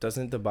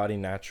 Doesn't the body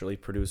naturally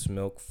produce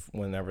milk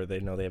whenever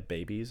they know they have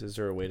babies? Is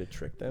there a way to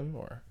trick them,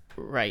 or?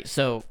 Right.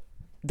 So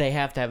they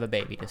have to have a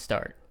baby to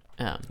start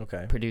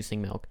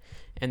producing milk.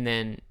 And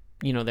then,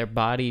 their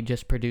body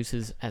just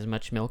produces as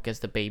much milk as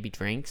the baby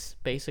drinks,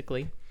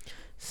 basically.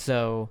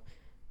 So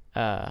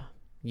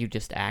you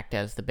just act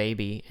as the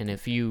baby. And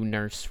if you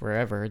nurse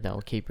forever,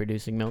 they'll keep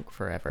producing milk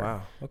forever.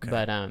 Wow. Okay.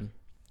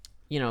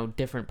 But,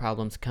 different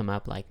problems come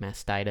up like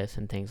mastitis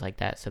and things like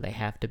that. So they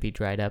have to be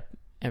dried up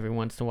every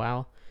once in a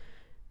while,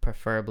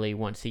 preferably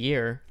once a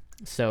year.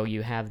 So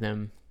you have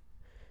them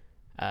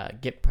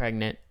get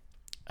pregnant.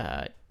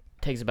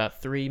 Takes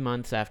about 3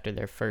 months after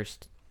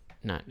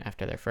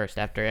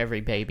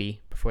every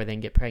baby before they can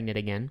get pregnant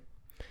again.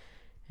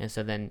 And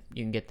so then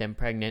you can get them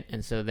pregnant,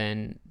 and so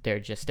then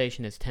their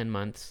gestation is 10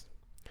 months.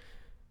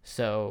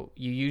 So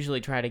you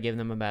usually try to give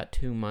them about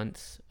 2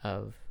 months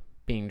of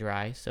being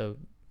dry. So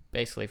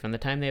basically from the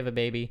time they have a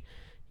baby,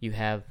 you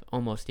have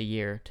almost a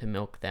year to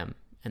milk them,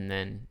 and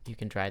then you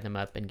can dry them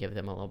up and give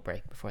them a little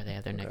break before they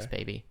have their next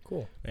baby.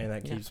 Cool. And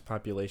that keeps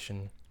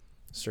population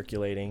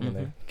circulating in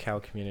the cow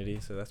community,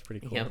 so that's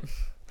pretty cool. Yep.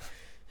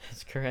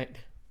 That's correct.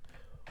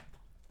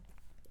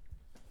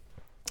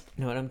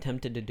 You know what I'm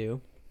tempted to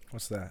do?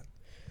 What's that?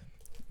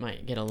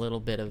 Might get a little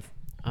bit of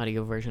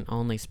audio version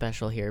only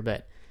special here,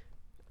 but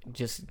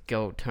just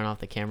go turn off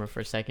the camera for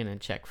a second and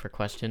check for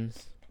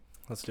questions.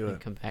 Let's do it.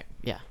 Come back.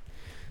 Yeah.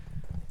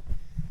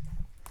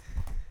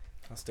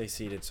 I'll stay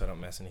seated so I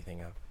don't mess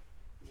anything up.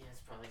 Yeah,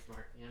 it's probably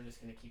smart. Yeah, I'm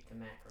just going to keep the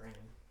Mac running.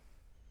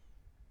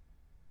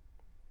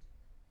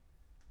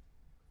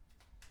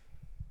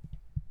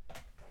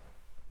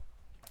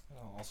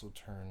 I'll also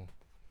turn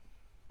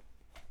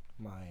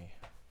my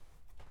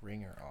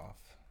ringer off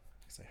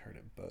because I heard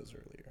it buzz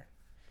earlier.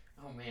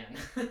 Oh, man.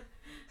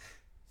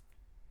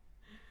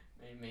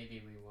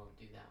 Maybe we won't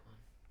do that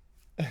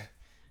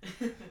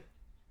one.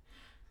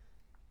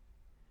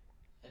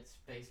 It's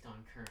based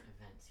on current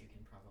events, you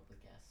can probably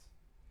guess.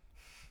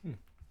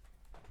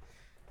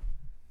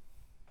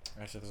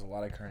 Actually, there's a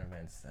lot of current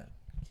events that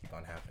keep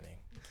on happening.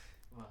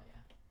 Well,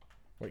 yeah.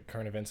 Wait,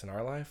 current events in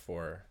our life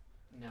or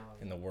No.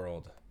 in the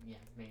world? Yeah,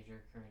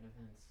 major current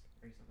events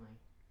recently.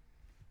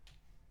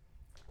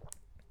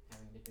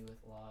 Having to do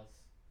with laws.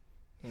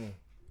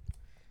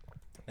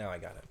 Now I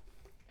got it.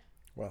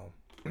 Well,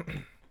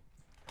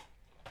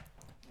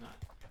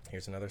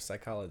 here's another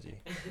psychology.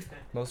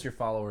 Most of your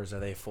followers, are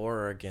they for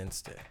or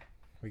against it?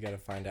 We got to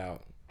find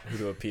out who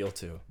to appeal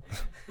to.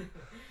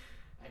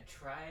 I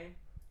try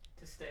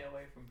to stay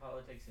away from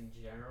politics in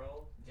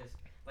general. Just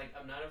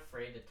I'm not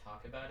afraid to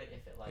talk about it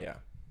if it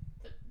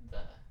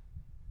the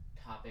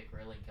topic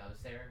really goes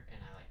there, and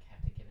I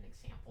have to give an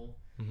example.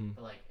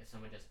 But if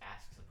someone just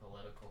asks a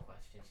political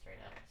question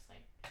straight up,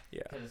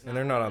 it's and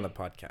they're not on the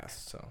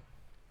podcast, so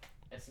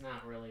it's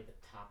not really the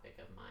topic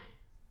of my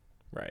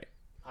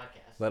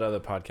podcast. Let other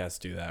podcasts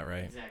do that,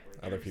 right? Exactly.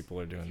 Other people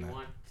are doing that. If you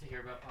want to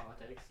hear about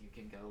politics, you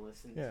can go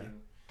listen to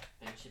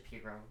Friendship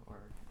hero or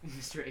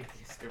Mr.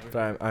 Atheist or But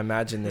whatever. I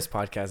imagine this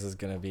podcast is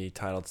going to be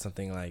titled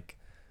something like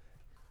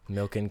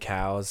Milking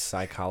Cows,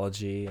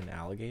 Psychology, and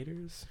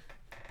Alligators.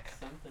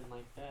 Something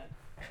like that.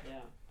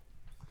 Yeah.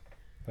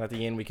 At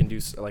the end, we can do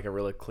like a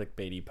really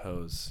clickbaity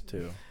pose,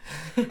 too.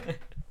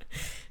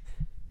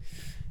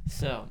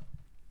 So,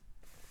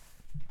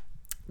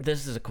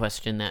 this is a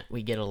question that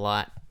we get a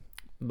lot,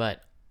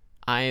 but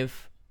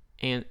I've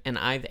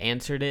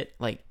answered it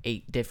like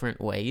 8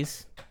 different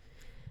ways.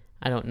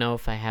 I don't know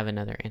if I have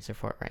another answer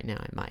for it right now.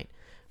 I might,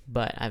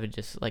 but I would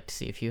just like to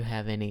see if you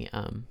have any,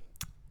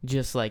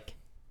 just like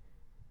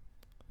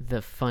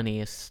the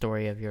funniest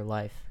story of your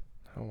life.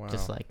 Oh, wow.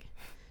 Just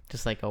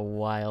like a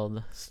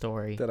wild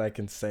story. That I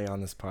can say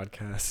on this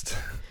podcast.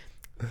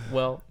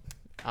 Well,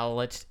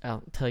 I'll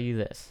tell you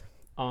this.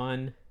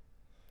 On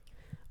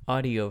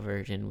audio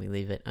version, we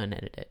leave it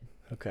unedited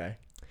Okay.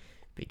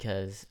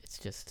 because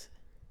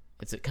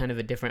it's a kind of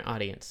a different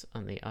audience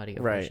on the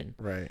audio Right, version.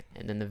 right.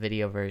 And then the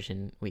video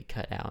version, we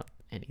cut out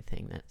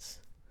anything that's,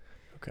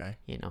 Okay.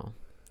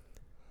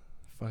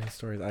 funny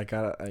stories.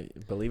 I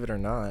believe it or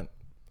not,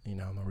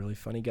 I'm a really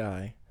funny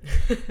guy.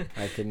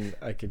 I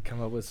could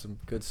come up with some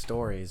good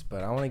stories,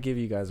 but I want to give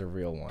you guys a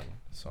real one.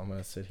 So I'm going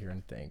to sit here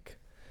and think.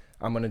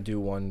 I'm going to do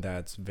one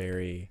that's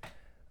very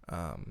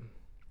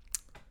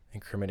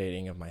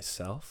incriminating of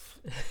myself.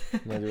 I'm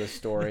going to do a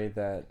story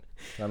that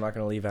I'm not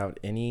going to leave out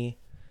any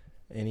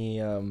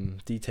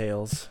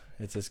details.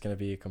 It's just going to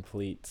be a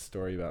complete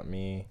story about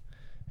me,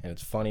 and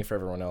it's funny for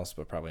everyone else,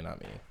 but probably not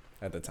me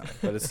at the time.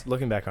 But it's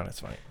looking back on it's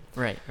funny.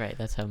 Right.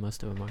 That's how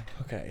most of them are.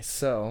 Okay,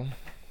 so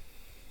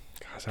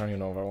gosh, I don't even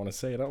know if I want to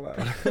say it out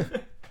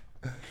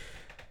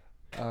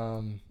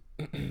loud.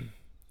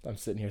 I'm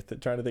sitting here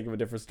trying to think of a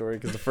different story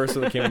because the first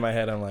one that came to my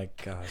head, I'm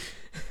like, gosh.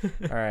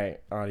 All right,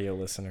 audio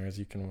listeners,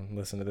 you can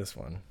listen to this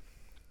one.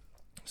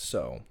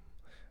 So, I'm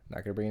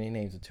not going to bring any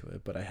names into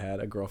it, but I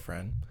had a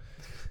girlfriend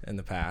in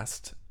the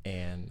past,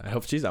 and I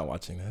hope she's not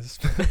watching this.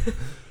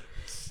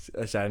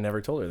 I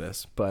never told her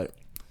this, but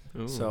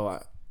Ooh,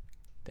 so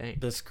dang.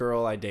 this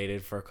girl I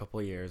dated for a couple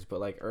of years, but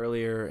like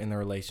earlier in the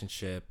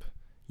relationship,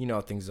 you know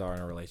how things are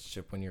in a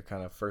relationship when you're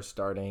kind of first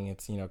starting.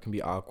 It's, it can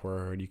be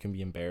awkward. You can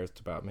be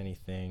embarrassed about many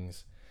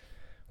things.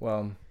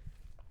 Well,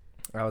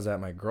 I was at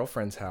my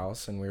girlfriend's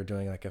house, and we were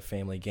doing like a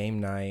family game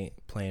night,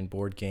 playing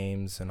board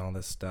games and all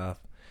this stuff.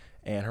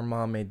 And her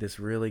mom made this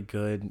really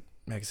good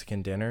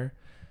Mexican dinner,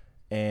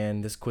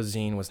 and this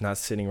cuisine was not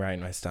sitting right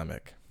in my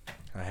stomach.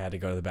 I had to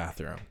go to the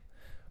bathroom.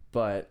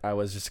 But I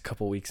was just a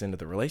couple weeks into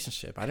the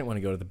relationship. I didn't want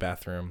to go to the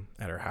bathroom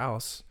at her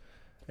house.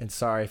 And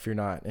sorry if you're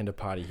not into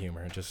potty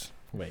humor, just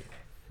wait.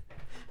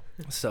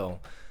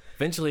 So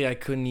eventually I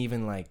couldn't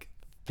even like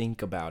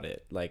think about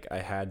it. Like I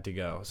had to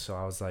go. So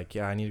I was like,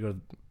 yeah, I need to go to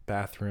the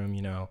bathroom,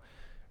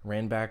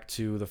 ran back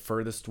to the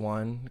furthest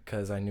one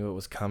because I knew it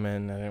was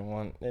coming. I didn't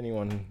want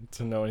anyone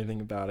to know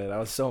anything about it. I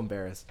was so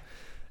embarrassed.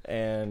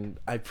 And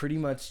I pretty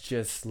much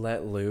just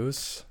let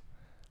loose.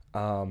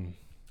 And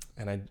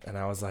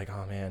I was like,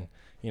 oh man,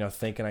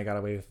 thinking I got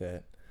away with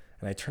it.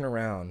 And I turn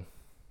around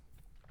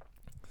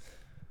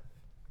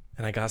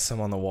and I got some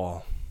on the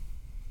wall.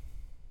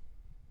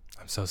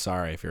 I'm so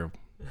sorry if you're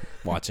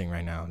watching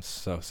right now. I'm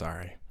so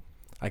sorry.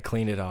 I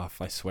cleaned it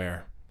off, I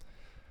swear.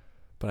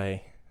 But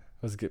I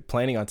was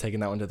planning on taking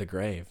that one to the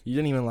grave. You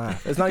didn't even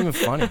laugh. It's not even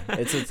funny.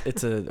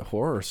 It's a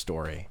horror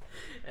story.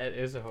 It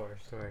is a horror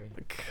story.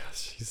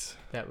 Gosh,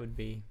 That'd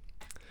be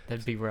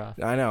rough.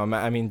 I know.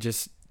 I mean,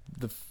 just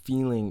the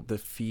feeling, the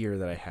fear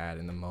that I had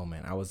in the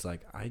moment. I was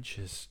like, I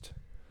just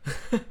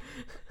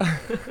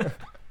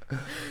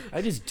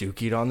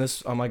dookied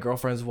on my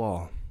girlfriend's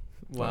wall.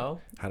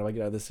 Well, how do I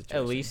get out of this situation?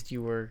 At least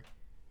you were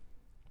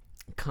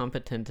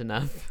competent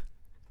enough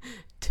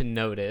to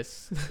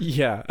notice.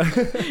 Yeah.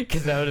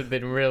 Because that would have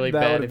been really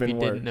bad if you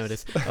worse. didn't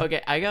notice.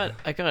 Okay, I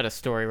got a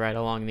story right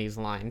along these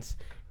lines.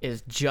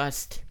 Is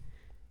just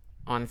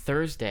on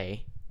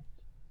Thursday,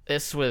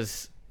 this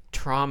was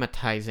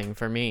traumatizing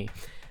for me.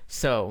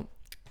 So,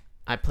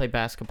 I play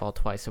basketball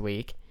twice a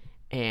week,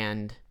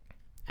 and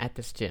at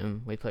this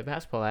gym we play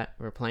basketball at,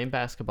 we were playing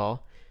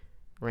basketball,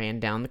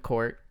 ran down the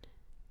court,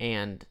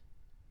 and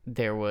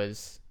there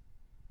was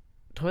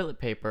toilet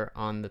paper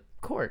on the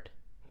court.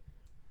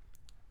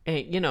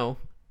 And,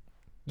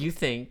 you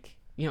think,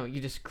 you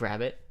just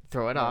grab it,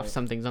 throw it off,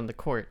 something's on the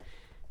court.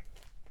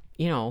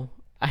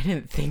 I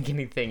didn't think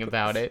anything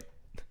about it.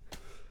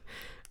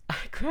 I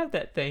grabbed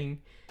that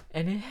thing,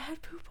 and it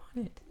had poop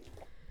on it.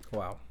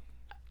 Wow.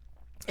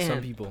 And,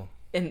 some people.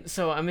 And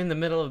so I'm in the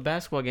middle of a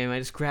basketball game. I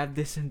just grabbed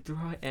this and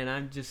threw it, and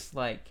I'm just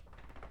like,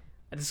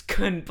 I just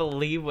couldn't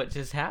believe what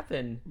just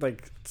happened.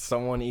 Like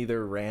someone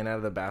either ran out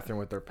of the bathroom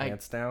with their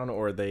pants down,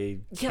 or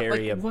they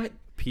carry a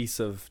piece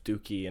of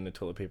dookie and a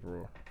toilet paper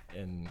roll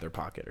in their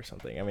pocket or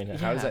something. I mean,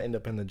 how does that end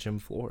up in the gym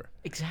floor?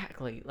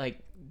 Exactly. Like,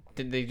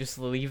 did they just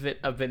leave it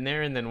up in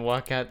there and then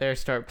walk out there,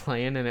 start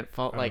playing, and it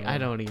felt like, I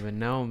don't even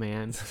know,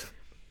 man.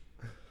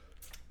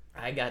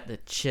 I got the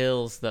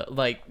chills,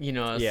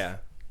 Yeah.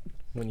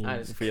 When you I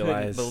just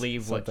realize couldn't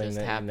believe what something just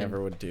that happened. you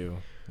never would do.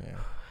 Yeah.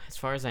 As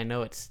far as I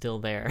know, it's still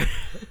there.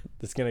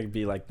 It's gonna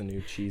be like the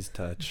new cheese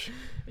touch.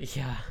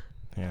 Yeah.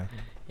 Yeah.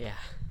 Yeah.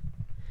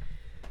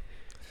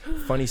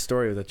 Funny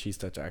story with a cheese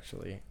touch,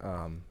 actually.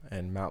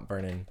 And Mount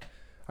Vernon,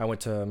 I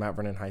went to Mount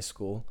Vernon High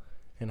School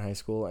in high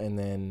school, and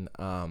then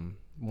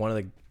one of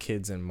the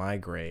kids in my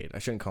grade, I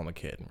shouldn't call him a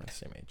kid, we're the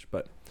same age,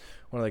 but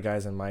one of the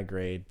guys in my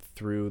grade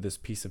threw this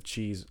piece of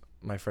cheese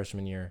my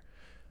freshman year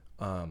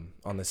on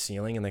the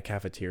ceiling in the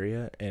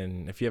cafeteria.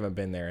 And if you haven't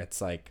been there,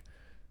 it's like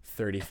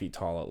 30 feet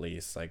tall at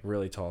least, like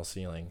really tall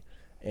ceiling.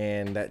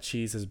 And that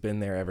cheese has been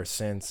there ever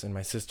since. And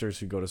my sisters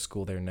who go to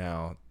school there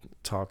now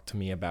talk to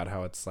me about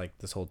how it's like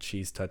this whole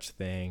cheese touch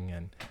thing,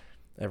 and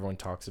everyone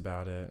talks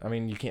about it. I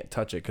mean, you can't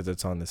touch it because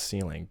it's on the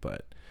ceiling,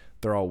 but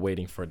they're all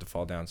waiting for it to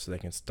fall down so they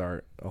can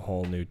start a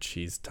whole new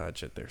cheese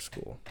touch at their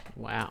school.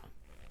 Wow.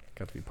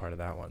 Got to be part of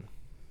that one.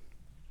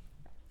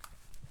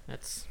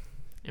 That's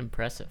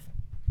impressive.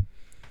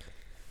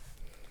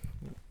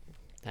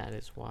 That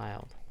is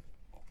wild.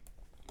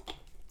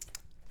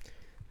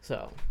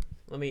 So,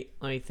 let me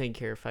think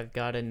here if I've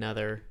got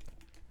another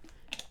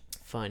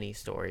funny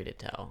story to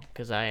tell,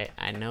 because I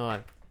know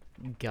I've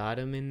got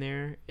them in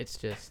there. It's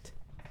just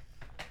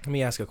Let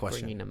me ask a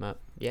question. bringing them up.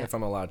 Yeah. If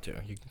I'm allowed to.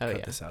 You can cut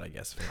yeah. this out, I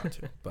guess, if I'm not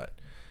to. But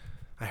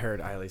I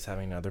heard Eileen's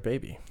having another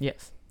baby.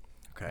 Yes.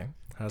 Okay.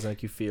 How does it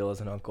make you feel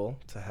as an uncle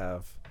to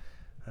have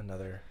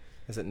another,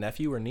 is it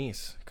nephew or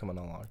niece coming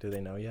along? Do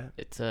they know yet?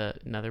 It's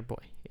another boy.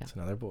 Yeah. It's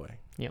another boy.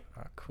 Yep.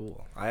 Ah,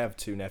 cool. I have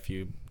two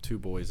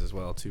boys as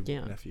well, two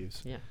Yeah.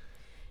 nephews. Yeah.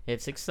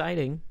 It's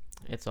exciting.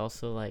 It's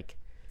also like,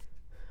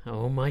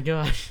 oh my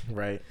gosh.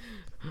 Right.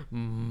 I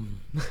mean,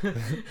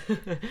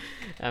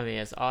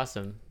 it's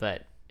awesome,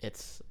 but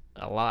it's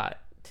a lot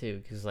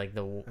too, because like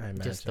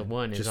just the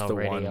one is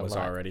already the one a was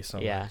lot. already so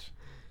Yeah. much.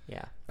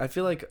 Yeah. I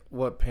feel like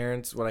what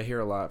I hear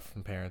a lot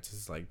from parents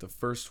is like the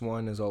first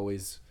one is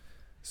always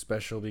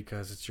special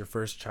because it's your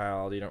first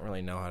child. You don't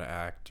really know how to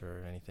act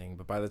or anything.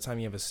 But by the time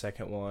you have a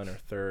second one or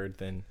third,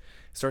 then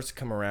it starts to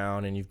come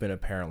around and you've been a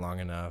parent long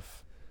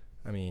enough.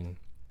 I mean,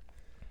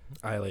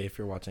 Eiley, if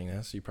you're watching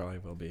this, you probably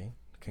will be.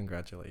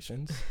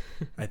 Congratulations.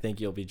 I think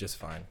you'll be just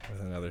fine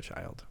with another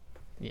child.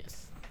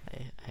 Yes.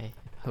 I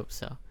hope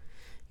so.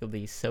 You'll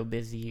be so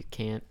busy you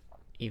can't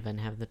even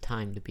have the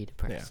time to be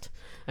depressed.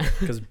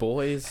 Because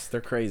boys,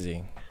 they're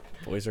crazy.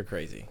 Boys are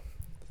crazy.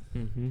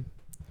 Mm-hmm.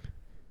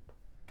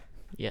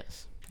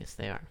 Yes. Yes,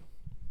 they are.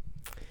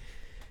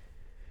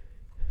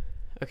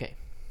 Okay.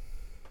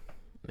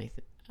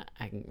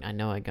 I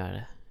know I got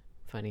a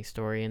funny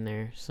story in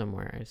there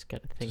somewhere. I just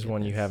got to think There's of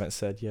one this. you haven't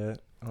said yet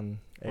on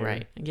air.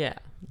 Right. Yeah.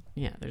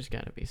 Yeah, there's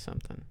got to be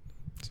something.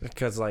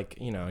 Because, like,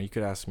 you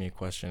could ask me a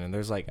question, and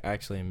there's, like,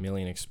 actually a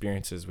million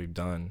experiences we've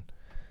done.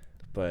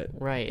 But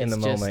right, in the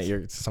it's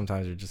moment,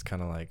 sometimes you're just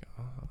kind of like,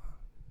 oh,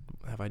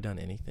 have I done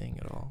anything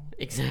at all?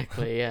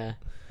 Exactly, yeah.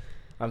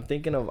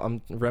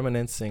 I'm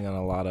reminiscing on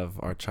a lot of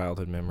our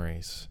childhood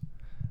memories.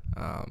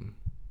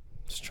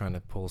 Just trying to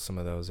pull some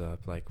of those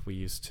up. Like,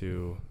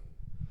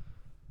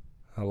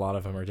 a lot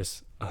of them are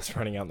just us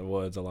running out in the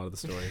woods, a lot of the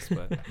stories.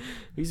 But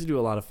we used to do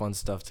a lot of fun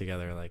stuff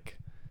together. Like,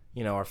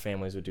 our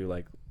families would do,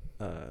 like,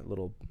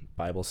 little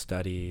Bible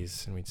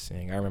studies, and we'd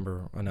sing. I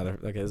remember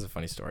this is a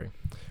funny story.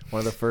 One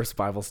of the first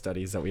Bible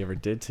studies that we ever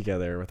did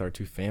together with our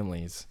two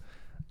families,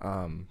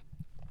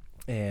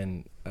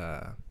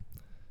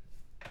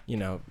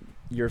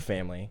 your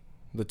family,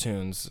 the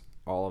Toons,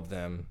 all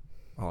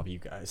of you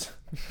guys,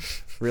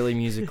 really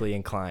musically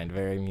inclined,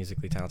 very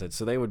musically talented.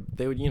 So they would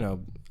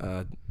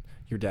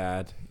your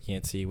dad,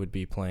 Yancey, would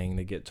be playing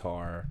the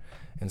guitar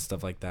and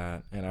stuff like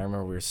that. And I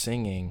remember we were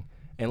singing.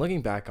 And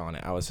looking back on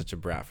it, I was such a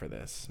brat for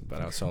this,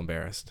 but I was so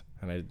embarrassed,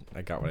 and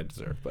I got what I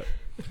deserved. But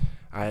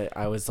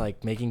I was,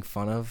 like, making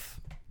fun of,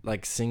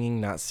 like,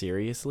 singing not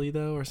seriously,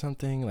 though, or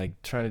something,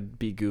 like, trying to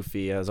be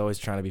goofy. I was always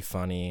trying to be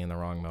funny in the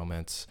wrong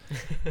moments.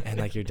 And,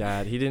 like, your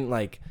dad, he didn't,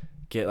 like,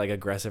 get, like,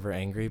 aggressive or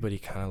angry, but he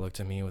kind of looked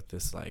at me with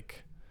this,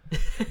 like,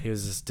 he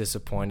was just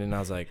disappointed, and I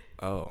was like,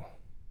 oh,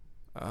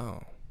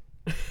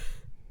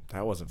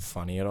 that wasn't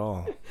funny at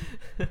all.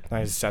 And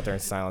I just sat there in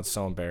silence,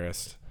 so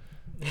embarrassed.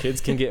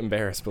 Kids can get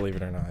embarrassed, believe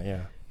it or not.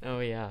 Yeah.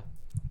 Oh yeah,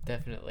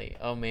 definitely.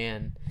 Oh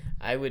man,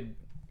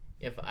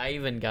 if I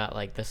even got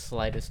like the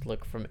slightest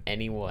look from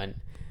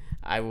anyone,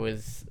 I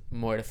was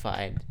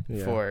mortified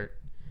for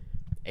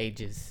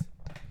ages.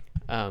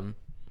 What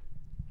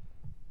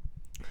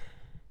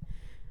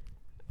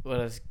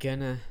I was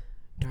gonna,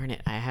 darn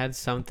it, I had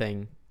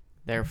something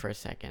there for a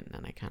second,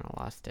 and I kind of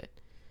lost it.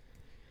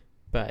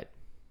 But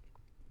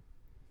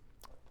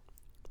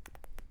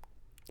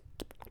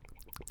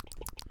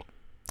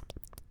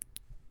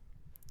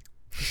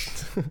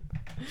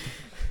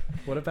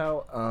what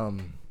about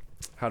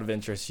how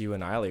adventurous you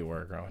and Eiley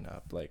were growing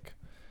up? Like,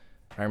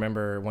 I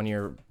remember one of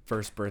your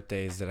first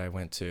birthdays that I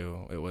went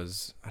to,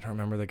 I don't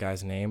remember the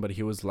guy's name, but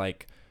he was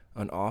like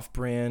an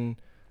off-brand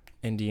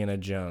Indiana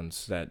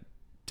Jones that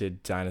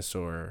did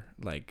dinosaur,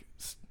 like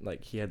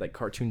he had like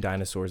cartoon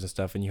dinosaurs and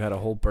stuff, and you had a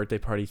whole birthday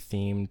party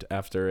themed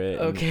after it.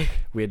 Okay.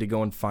 We had to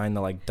go and find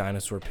the like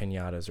dinosaur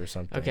piñatas or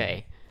something.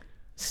 Okay.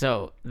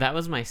 So that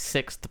was my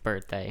 6th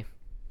birthday.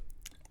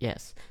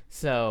 Yes.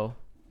 So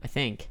I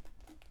think.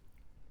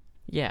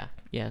 Yeah,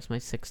 it's my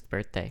 6th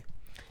birthday.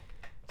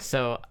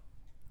 So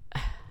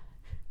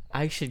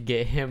I should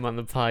get him on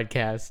the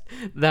podcast.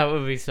 That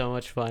would be so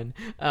much fun.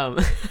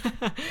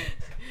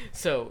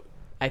 So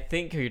I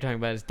think who you're talking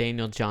about is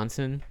Daniel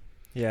Johnson.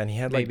 Yeah, and he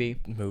had Maybe.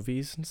 like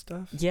movies and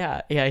stuff.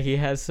 Yeah, he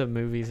has some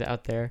movies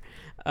out there.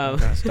 Oh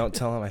gosh, don't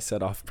tell him I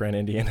said off-brand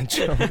Indiana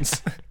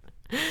Jones.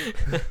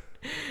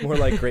 More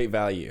like Great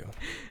Value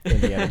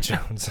Indiana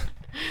Jones.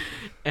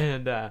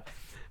 And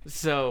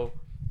so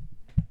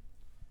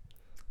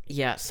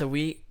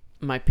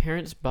my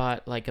parents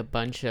bought like a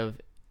bunch of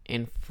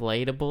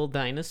inflatable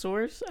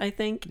dinosaurs, I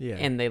think. Yeah.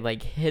 And they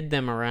like hid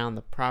them around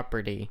the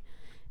property,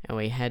 and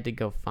we had to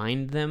go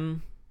find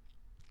them.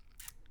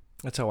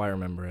 That's how I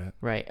remember it.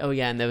 Right. Oh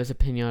yeah, and there was a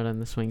pinata on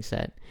the swing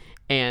set.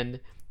 And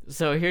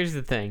so here's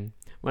the thing.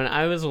 When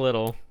I was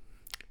little,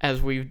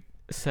 as we've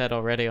said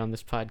already on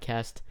this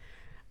podcast,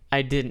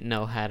 I didn't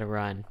know how to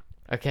run.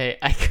 Okay?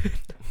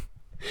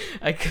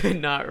 I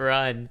could not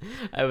run.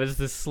 I was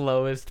the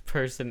slowest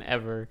person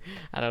ever.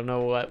 I don't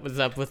know what was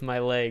up with my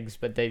legs,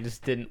 but they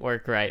just didn't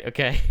work right,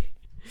 okay?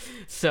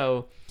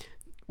 So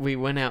we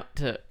went out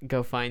to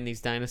go find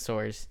these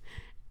dinosaurs,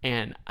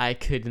 and I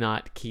could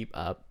not keep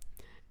up.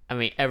 I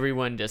mean,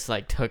 everyone just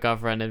like took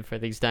off running for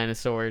these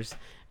dinosaurs,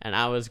 and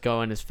I was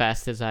going as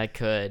fast as I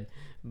could,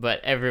 but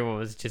everyone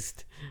was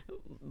just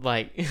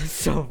like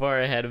so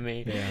far ahead of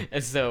me. Yeah.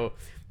 And so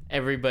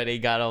everybody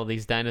got all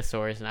these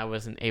dinosaurs, and I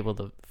wasn't able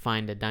to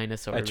find a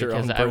dinosaur At your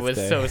because own I was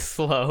birthday. so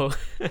slow.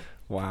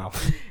 Wow.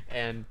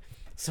 And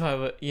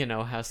so you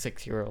know how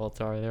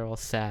 6-year-olds are. They're all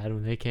sad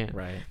when they can't.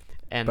 Right.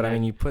 And But I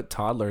mean, you put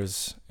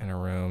toddlers in a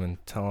room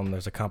and tell them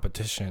there's a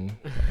competition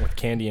with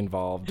candy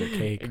involved or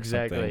cake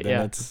Exactly, or something, yeah.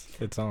 then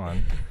it's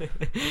on.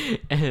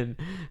 And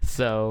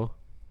so,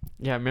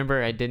 yeah, I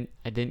remember I didn't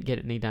get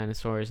any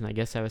dinosaurs, and I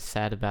guess I was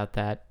sad about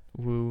that.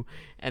 Woo.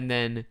 And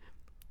then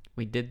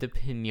we did the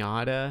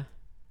piñata,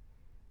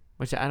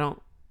 which I don't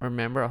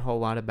remember a whole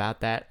lot about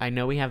that. I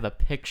know we have a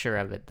picture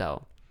of it,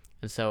 though.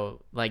 And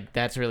so, like,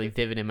 that's really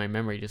vivid in my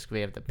memory just 'cause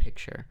we have the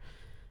picture.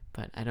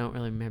 But I don't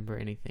really remember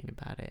anything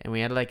about it. And we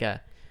had, like,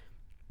 a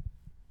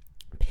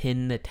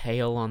pin the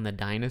tail on the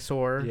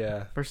dinosaur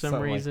for some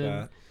reason.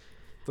 Like that.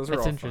 Those are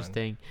That's all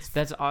interesting.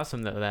 That's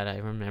awesome, though, that I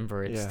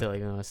remember it Yeah. still,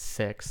 even though I was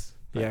 6.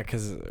 Yeah,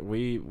 because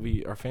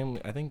our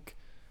family, I think,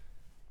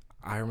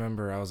 I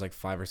remember I was like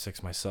 5 or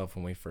 6 myself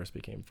when we first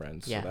became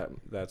friends. Yeah.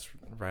 So that's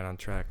right on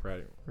track,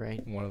 right?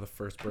 Right. One of the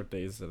first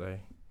birthdays that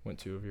I went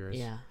to of yours.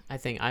 Yeah, I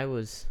think I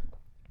was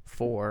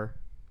 4,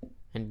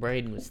 and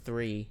Braden was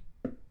 3.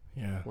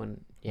 Yeah.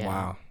 Yeah.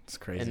 Wow, it's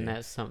crazy. And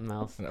that's something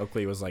else. And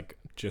Oakley was like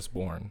just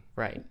born.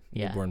 Right.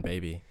 Yeah. Newborn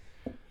baby.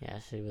 Yeah,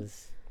 she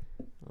was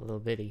a little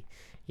bitty.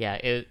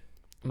 Yeah,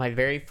 my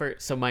very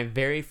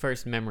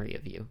first memory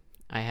of you.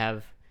 I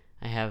have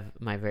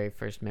my very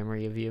first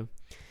memory of you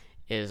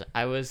is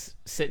I was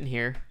sitting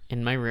here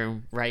in my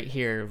room right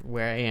here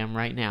where I am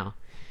right now.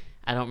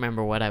 I don't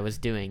remember what I was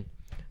doing,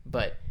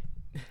 but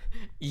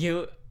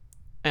you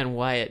and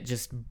Wyatt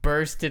just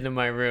burst into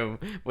my room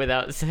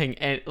without saying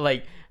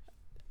like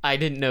I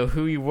didn't know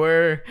who you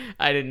were.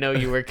 I didn't know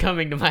you were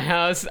coming to my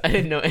house. I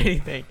didn't know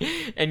anything.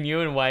 And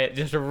you and Wyatt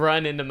just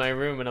run into my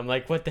room, and I'm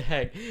like, what the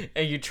heck?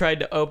 And you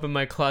tried to open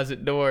my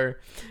closet door,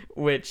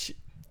 which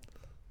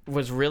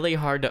was really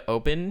hard to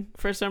open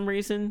for some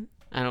reason.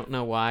 I don't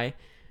know why.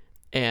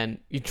 And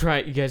you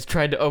guys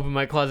tried to open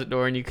my closet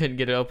door, and you couldn't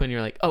get it open. You're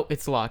like, oh,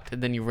 it's locked.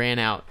 And then you ran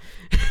out.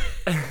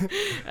 And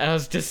I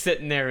was just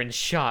sitting there in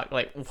shock,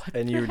 like, what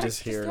And the you were heck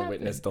just here and happened?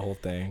 witnessed the whole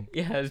thing.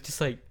 Yeah, I was just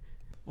like,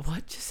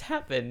 what just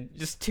happened?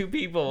 Just 2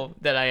 people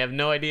that I have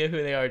no idea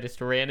who they are just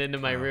ran into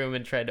my room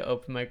and tried to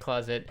open my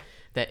closet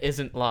that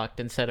isn't locked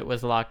and said it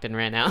was locked and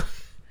ran out.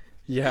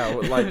 Yeah,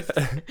 like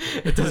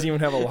it doesn't even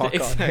have a lock on it.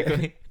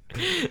 Exactly.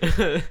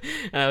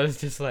 And I was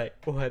just like,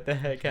 what the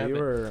heck happened? We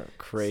were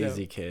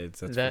crazy kids,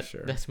 that's for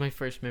sure. That's my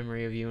first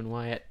memory of you and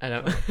Wyatt. I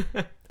don't.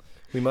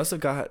 We must have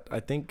got, I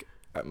think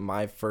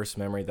my first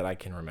memory that I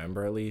can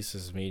remember at least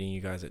is meeting you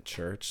guys at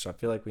church. So I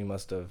feel like we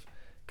must have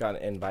got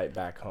an invite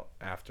back home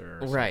after.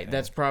 Right,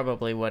 that's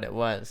probably what it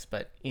was.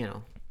 But,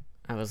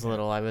 I was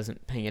little. I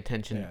wasn't paying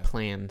attention to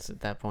plans at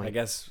that point. I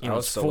guess I I was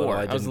was so 4. little I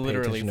I didn't was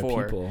literally pay attention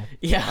 4. to people.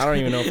 Yeah. I don't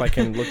even know if I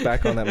can look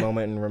back on that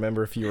moment and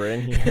remember if you were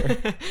in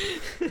here.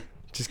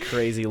 Just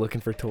crazy looking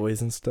for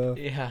toys and stuff.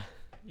 Yeah,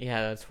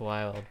 that's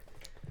wild.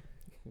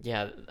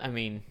 Yeah,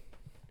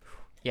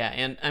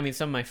 and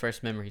some of my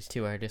first memories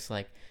too are just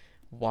like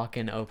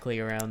walking Oakley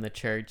around the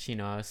church.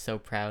 I was so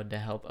proud to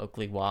help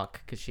Oakley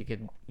walk because she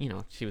could,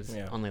 she was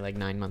only like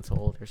 9 months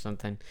old or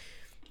something.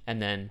 And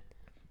then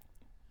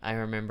I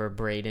remember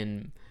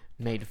Braden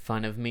made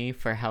fun of me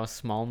for how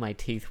small my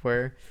teeth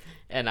were.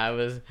 And I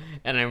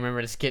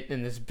remember just getting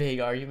in this big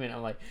argument.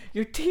 I'm like,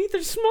 your teeth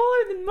are smaller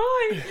than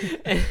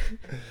mine.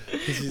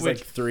 She's like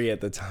 3 at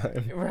the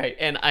time. Right.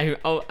 And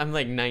I'm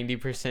like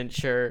 90%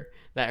 sure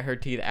that her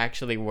teeth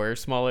actually were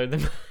smaller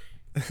than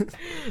mine.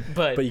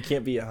 But you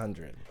can't be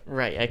 100.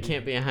 Right, I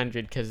can't be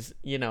 100 because,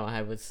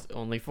 I was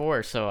only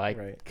 4, so I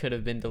Right. could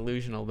have been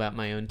delusional about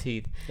my own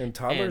teeth. And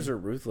toddlers And- are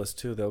ruthless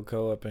too. They'll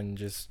go up and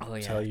just Oh,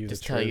 yeah, tell you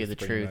just the tell truth. you the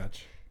pretty truth.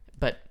 much.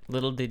 But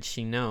little did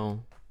she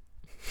know,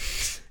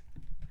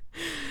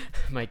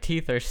 my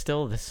teeth are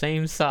still the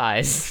same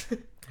size.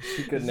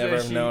 She could So never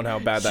have she- known how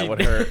bad that she-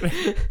 would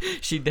hurt.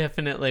 She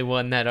definitely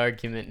won that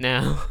argument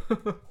now.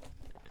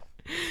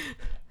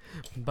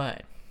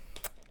 But,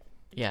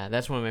 yeah,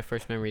 that's one of my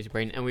first memories of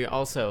Braden. And we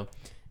also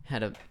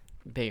had a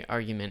big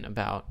argument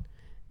about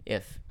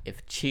if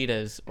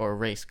cheetahs or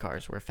race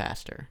cars were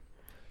faster.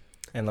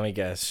 And let me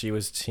guess, she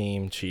was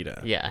team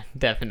cheetah. Yeah,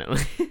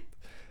 definitely.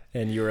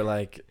 And you were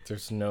like,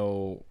 there's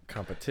no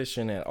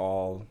competition at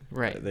all.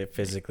 Right. They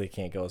physically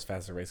can't go as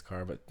fast as a race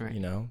car, but, Right.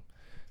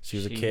 she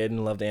was a kid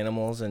and loved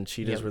animals, and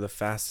cheetahs Yep. were the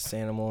fastest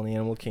animal in the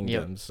animal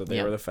kingdom. So they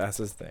Yep. were the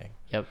fastest thing.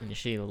 Yep, and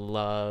she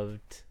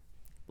loved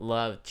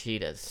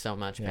cheetahs so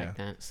much back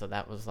then. So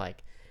that was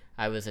like,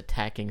 I was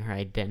attacking her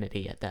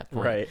identity at that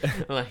point.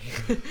 Right. Like,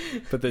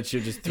 But then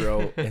she'd just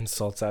throw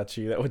insults at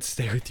you that would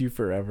stay with you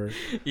forever.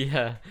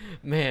 yeah,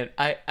 man,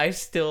 I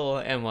still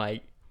am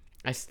like,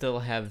 I still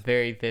have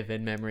very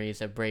vivid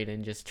memories of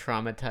Braden just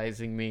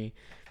traumatizing me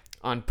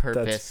on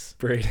purpose. That's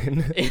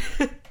Braden.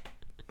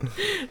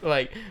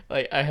 like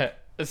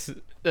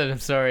I'm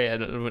sorry, I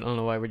don't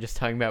know why we're just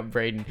talking about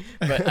Braden,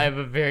 but I have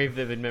a very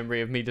vivid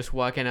memory of me just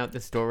walking out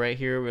this door right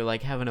here. We're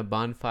like having a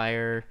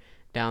bonfire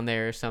down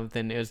there or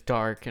something. It was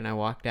dark, and I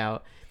walked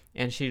out,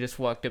 and she just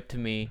walked up to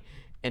me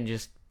and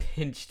just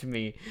pinched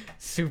me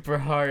super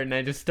hard, and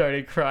I just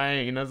started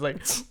crying, and I was like,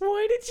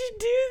 why did you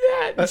do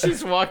that? And she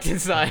just walked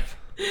inside.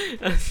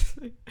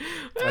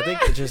 I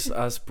think just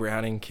us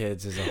Browning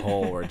kids as a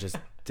whole were just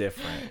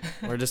different.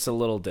 We're just a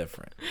little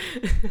different.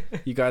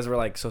 You guys were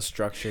like so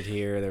structured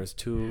here. There was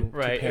two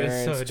Right, it was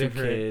parents, so two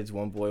different. kids,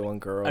 one boy, one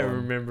girl. I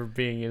remember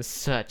being in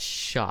such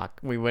shock.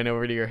 We went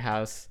over to your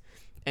house,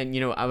 and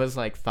I was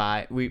like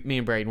 5. Me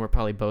and Braden were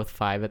probably both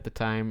 5 at the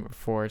time, or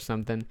 4 or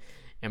something.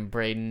 And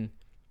Braden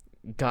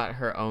got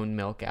her own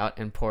milk out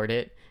and poured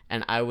it,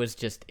 and I was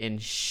just in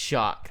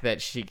shock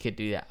that she could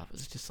do that. I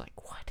was just like,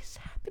 "What is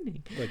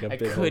happening?" Like a I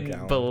big old couldn't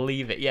gallon.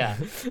 believe it. Yeah,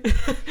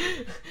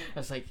 I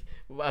was like,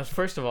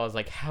 first of all, I was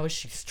like, "How is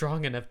she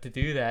strong enough to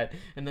do that?"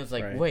 And I was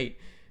like, Right. "Wait,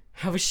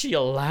 how is she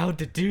allowed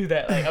to do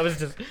that?" Like,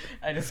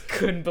 I just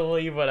couldn't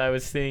believe what I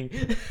was seeing.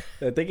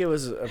 I think it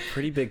was a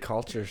pretty big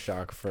culture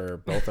shock for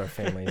both our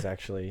families,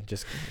 actually,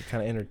 just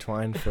kind of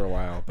intertwined for a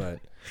while. But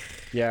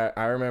yeah,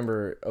 I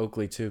remember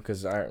Oakley too,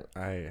 because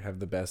I have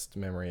the best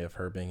memory of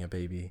her being a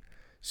baby.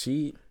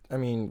 We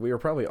were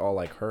probably all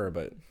like her,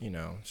 but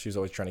she was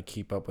always trying to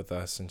keep up with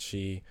us, and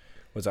she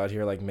was out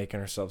here like making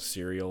herself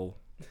cereal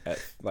at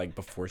like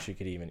before she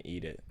could even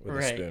eat it with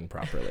a spoon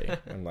properly.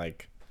 And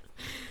like,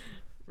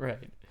 right,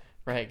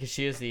 because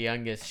she was the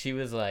youngest. She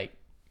was like,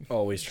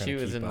 always trying she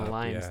to was keep in up. the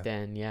lion's Yeah.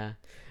 den. Yeah,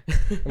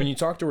 You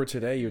talk to her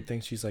today, you'd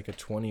think she's like a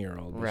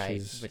 20-year-old.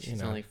 right, but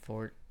she's only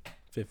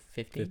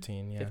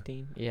 15. Yeah.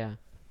 15.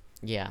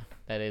 Yeah.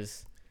 That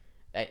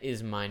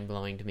is mind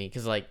blowing to me,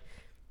 because like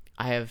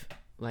I have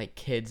like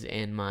kids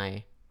in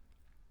my,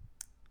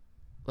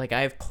 like,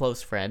 I have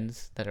close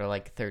friends that are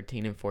like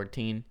 13 and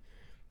 14,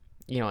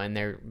 and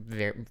they're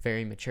very,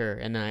 very mature.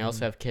 And then I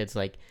also have kids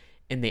like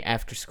in the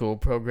after school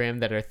program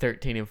that are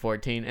 13 and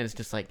 14, and it's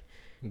just like,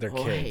 They're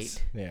Wait. kids.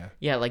 Yeah.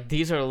 yeah, like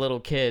these are little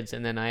kids,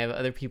 and then I have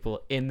other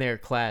people in their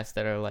class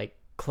that are like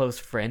close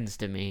friends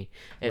to me.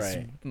 It's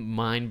Right.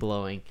 mind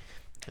blowing.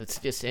 It's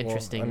just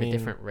interesting the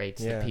different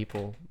rates that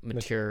people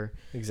mature.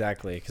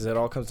 Exactly, because it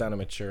all comes down to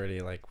maturity.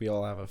 Like, we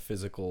all have a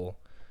physical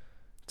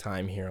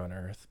time here on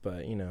Earth,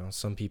 but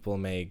some people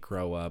may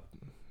grow up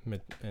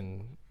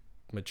and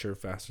mature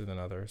faster than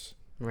others.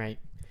 Right.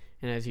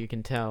 And as you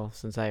can tell,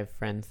 since I have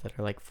friends that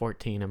are like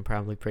 14, I'm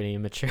probably pretty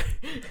immature.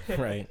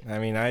 Right.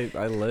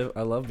 I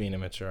love being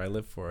immature. I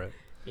live for it.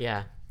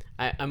 Yeah.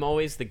 I'm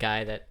always the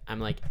guy that I'm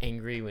like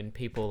angry when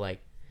people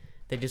like,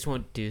 they just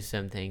won't do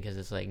something because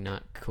it's like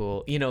not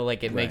cool.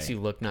 Like it makes Right.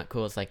 you look not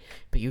cool. It's like,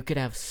 but you could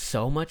have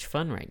so much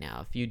fun right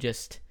now if you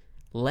just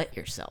let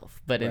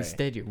yourself. But Right.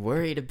 instead you're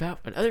worried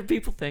about what other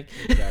people think.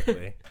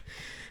 Exactly.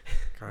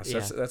 Gosh,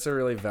 Yeah. that's a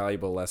really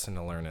valuable lesson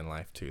to learn in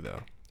life too,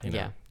 though.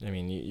 Yeah.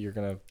 You're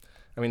gonna.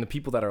 The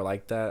people that are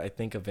like that, I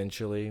think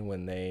eventually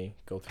when they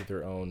go through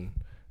their own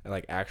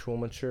like actual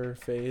mature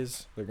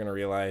phase, they're gonna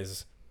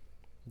realize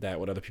that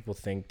what other people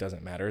think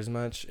doesn't matter as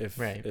much if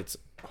Right. it's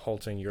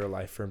halting your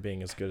life from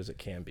being as good as it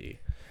can be.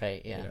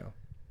 Right, yeah.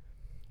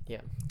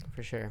 Yeah,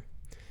 for sure.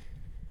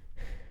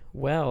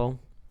 Well,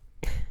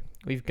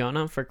 we've gone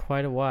on for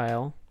quite a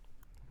while.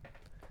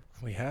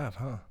 We have,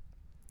 huh?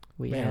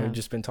 We've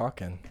just been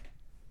talking.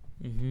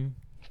 Mm-hmm.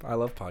 I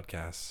love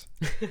podcasts.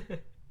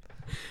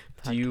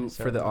 Do you,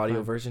 for the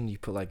audio version, you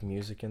put like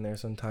music in there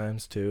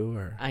sometimes too,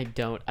 or I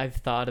don't. I've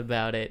thought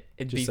about it.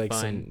 It'd just be like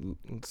fun.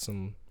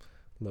 some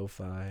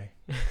lo-fi,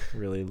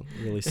 really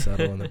really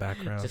subtle in the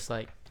background? Just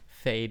like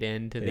fade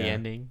into the Yeah.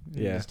 ending.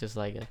 Yeah. It's just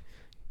like a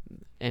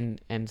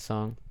end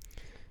song.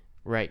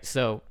 Right.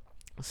 So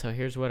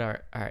here's what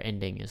our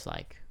ending is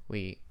like.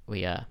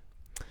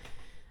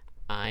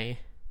 I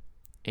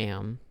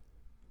am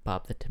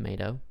Bob the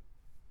Tomato.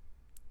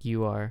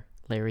 You are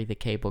Larry the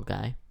Cable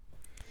Guy.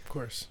 Of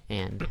course.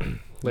 And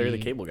Larry the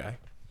Cable Guy.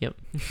 Yep.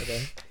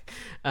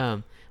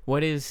 Okay.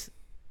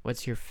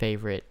 What's your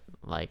favorite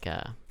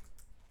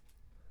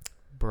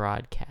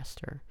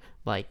broadcaster?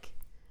 Like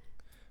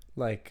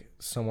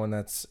someone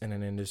that's in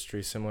an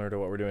industry similar to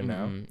what we're doing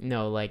now?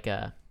 No, like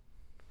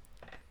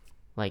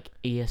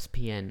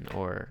ESPN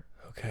or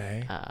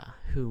okay.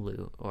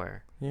 Hulu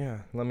or yeah.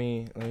 Let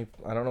me.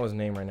 I don't know his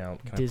name right now.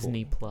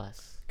 Disney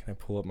Plus. Can I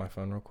pull up my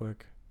phone real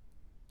quick?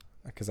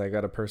 Because I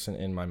got a person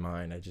in my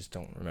mind. I just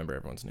don't remember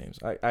everyone's names.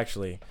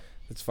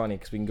 It's funny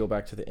because we can go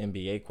back to the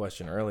NBA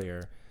question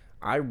earlier.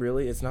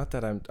 It's not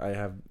that I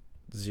have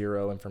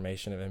zero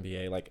information of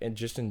NBA. And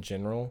just in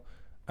general,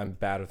 I'm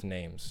bad with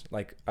names.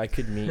 I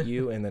could meet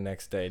you and the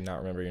next day not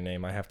remember your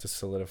name. I have to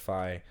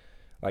solidify.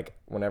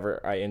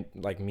 Whenever I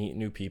meet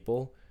new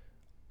people,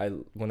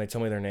 when they tell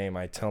me their name,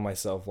 I tell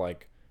myself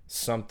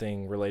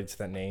something related to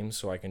that name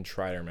so I can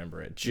try to remember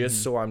it.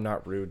 Just so I'm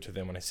not rude to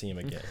them when I see them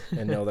again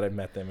and know that I've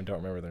met them and don't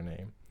remember their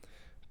name.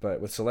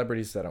 But with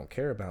celebrities that don't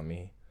care about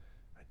me,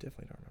 I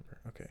definitely don't remember.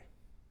 Okay.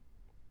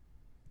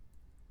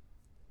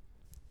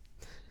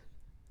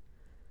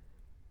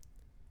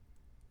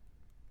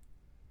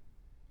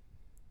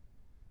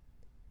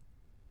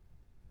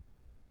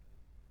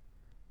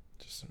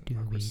 Just some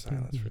awkward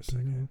silence for a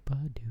second.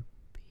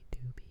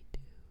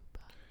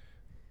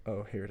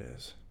 Oh, here it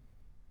is.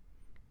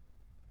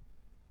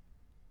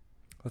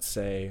 Let's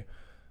say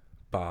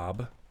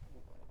Bob.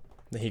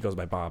 He goes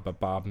by Bob, but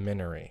Bob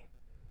Minery.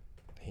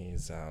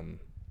 He's a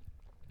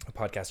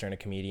podcaster and a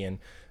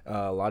comedian.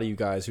 A lot of you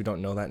guys who don't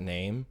know that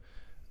name,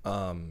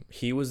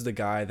 he was the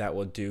guy that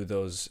will do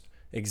those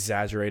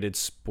exaggerated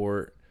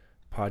sport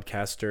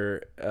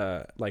podcaster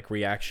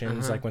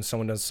reactions, when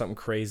someone does something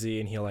crazy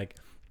and he'll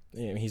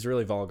he's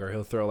really vulgar.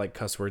 He'll throw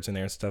cuss words in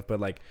there and stuff, but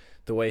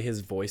the way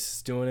his voice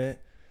is doing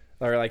it,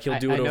 or he'll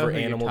do it over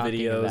animal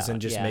videos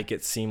and just make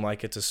it seem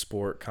like it's a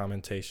sport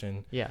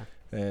commentation. Yeah.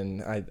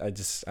 And I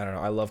don't know.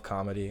 I love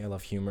comedy. I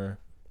love humor.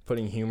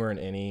 Putting humor in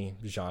any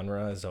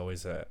genre is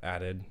always a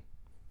added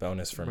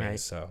bonus for me.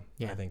 So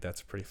I think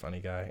that's a pretty funny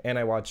guy. And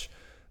I watch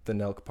the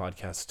Nelk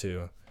podcast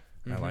too.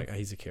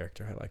 He's a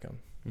character. I like him.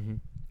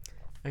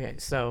 Mm-hmm. Okay,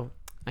 so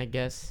I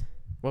guess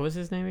what was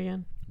his name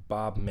again?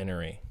 Bob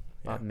Minery.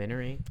 Bob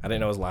Minery. I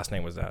didn't know his last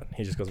name was that.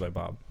 He just goes by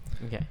Bob.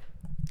 Okay.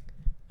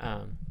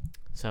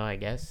 So I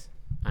guess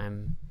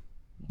I'm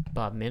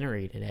Bob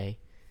Minery today,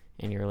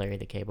 and you're Larry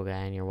the Cable Guy,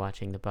 and you're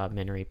watching the Bob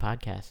Minery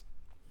podcast.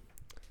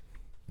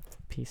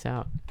 Peace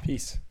out.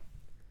 Peace.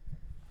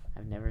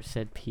 I've never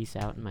said peace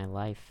out in my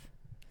life.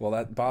 Well,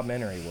 that Bob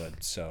Minery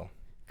would, so.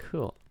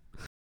 Cool.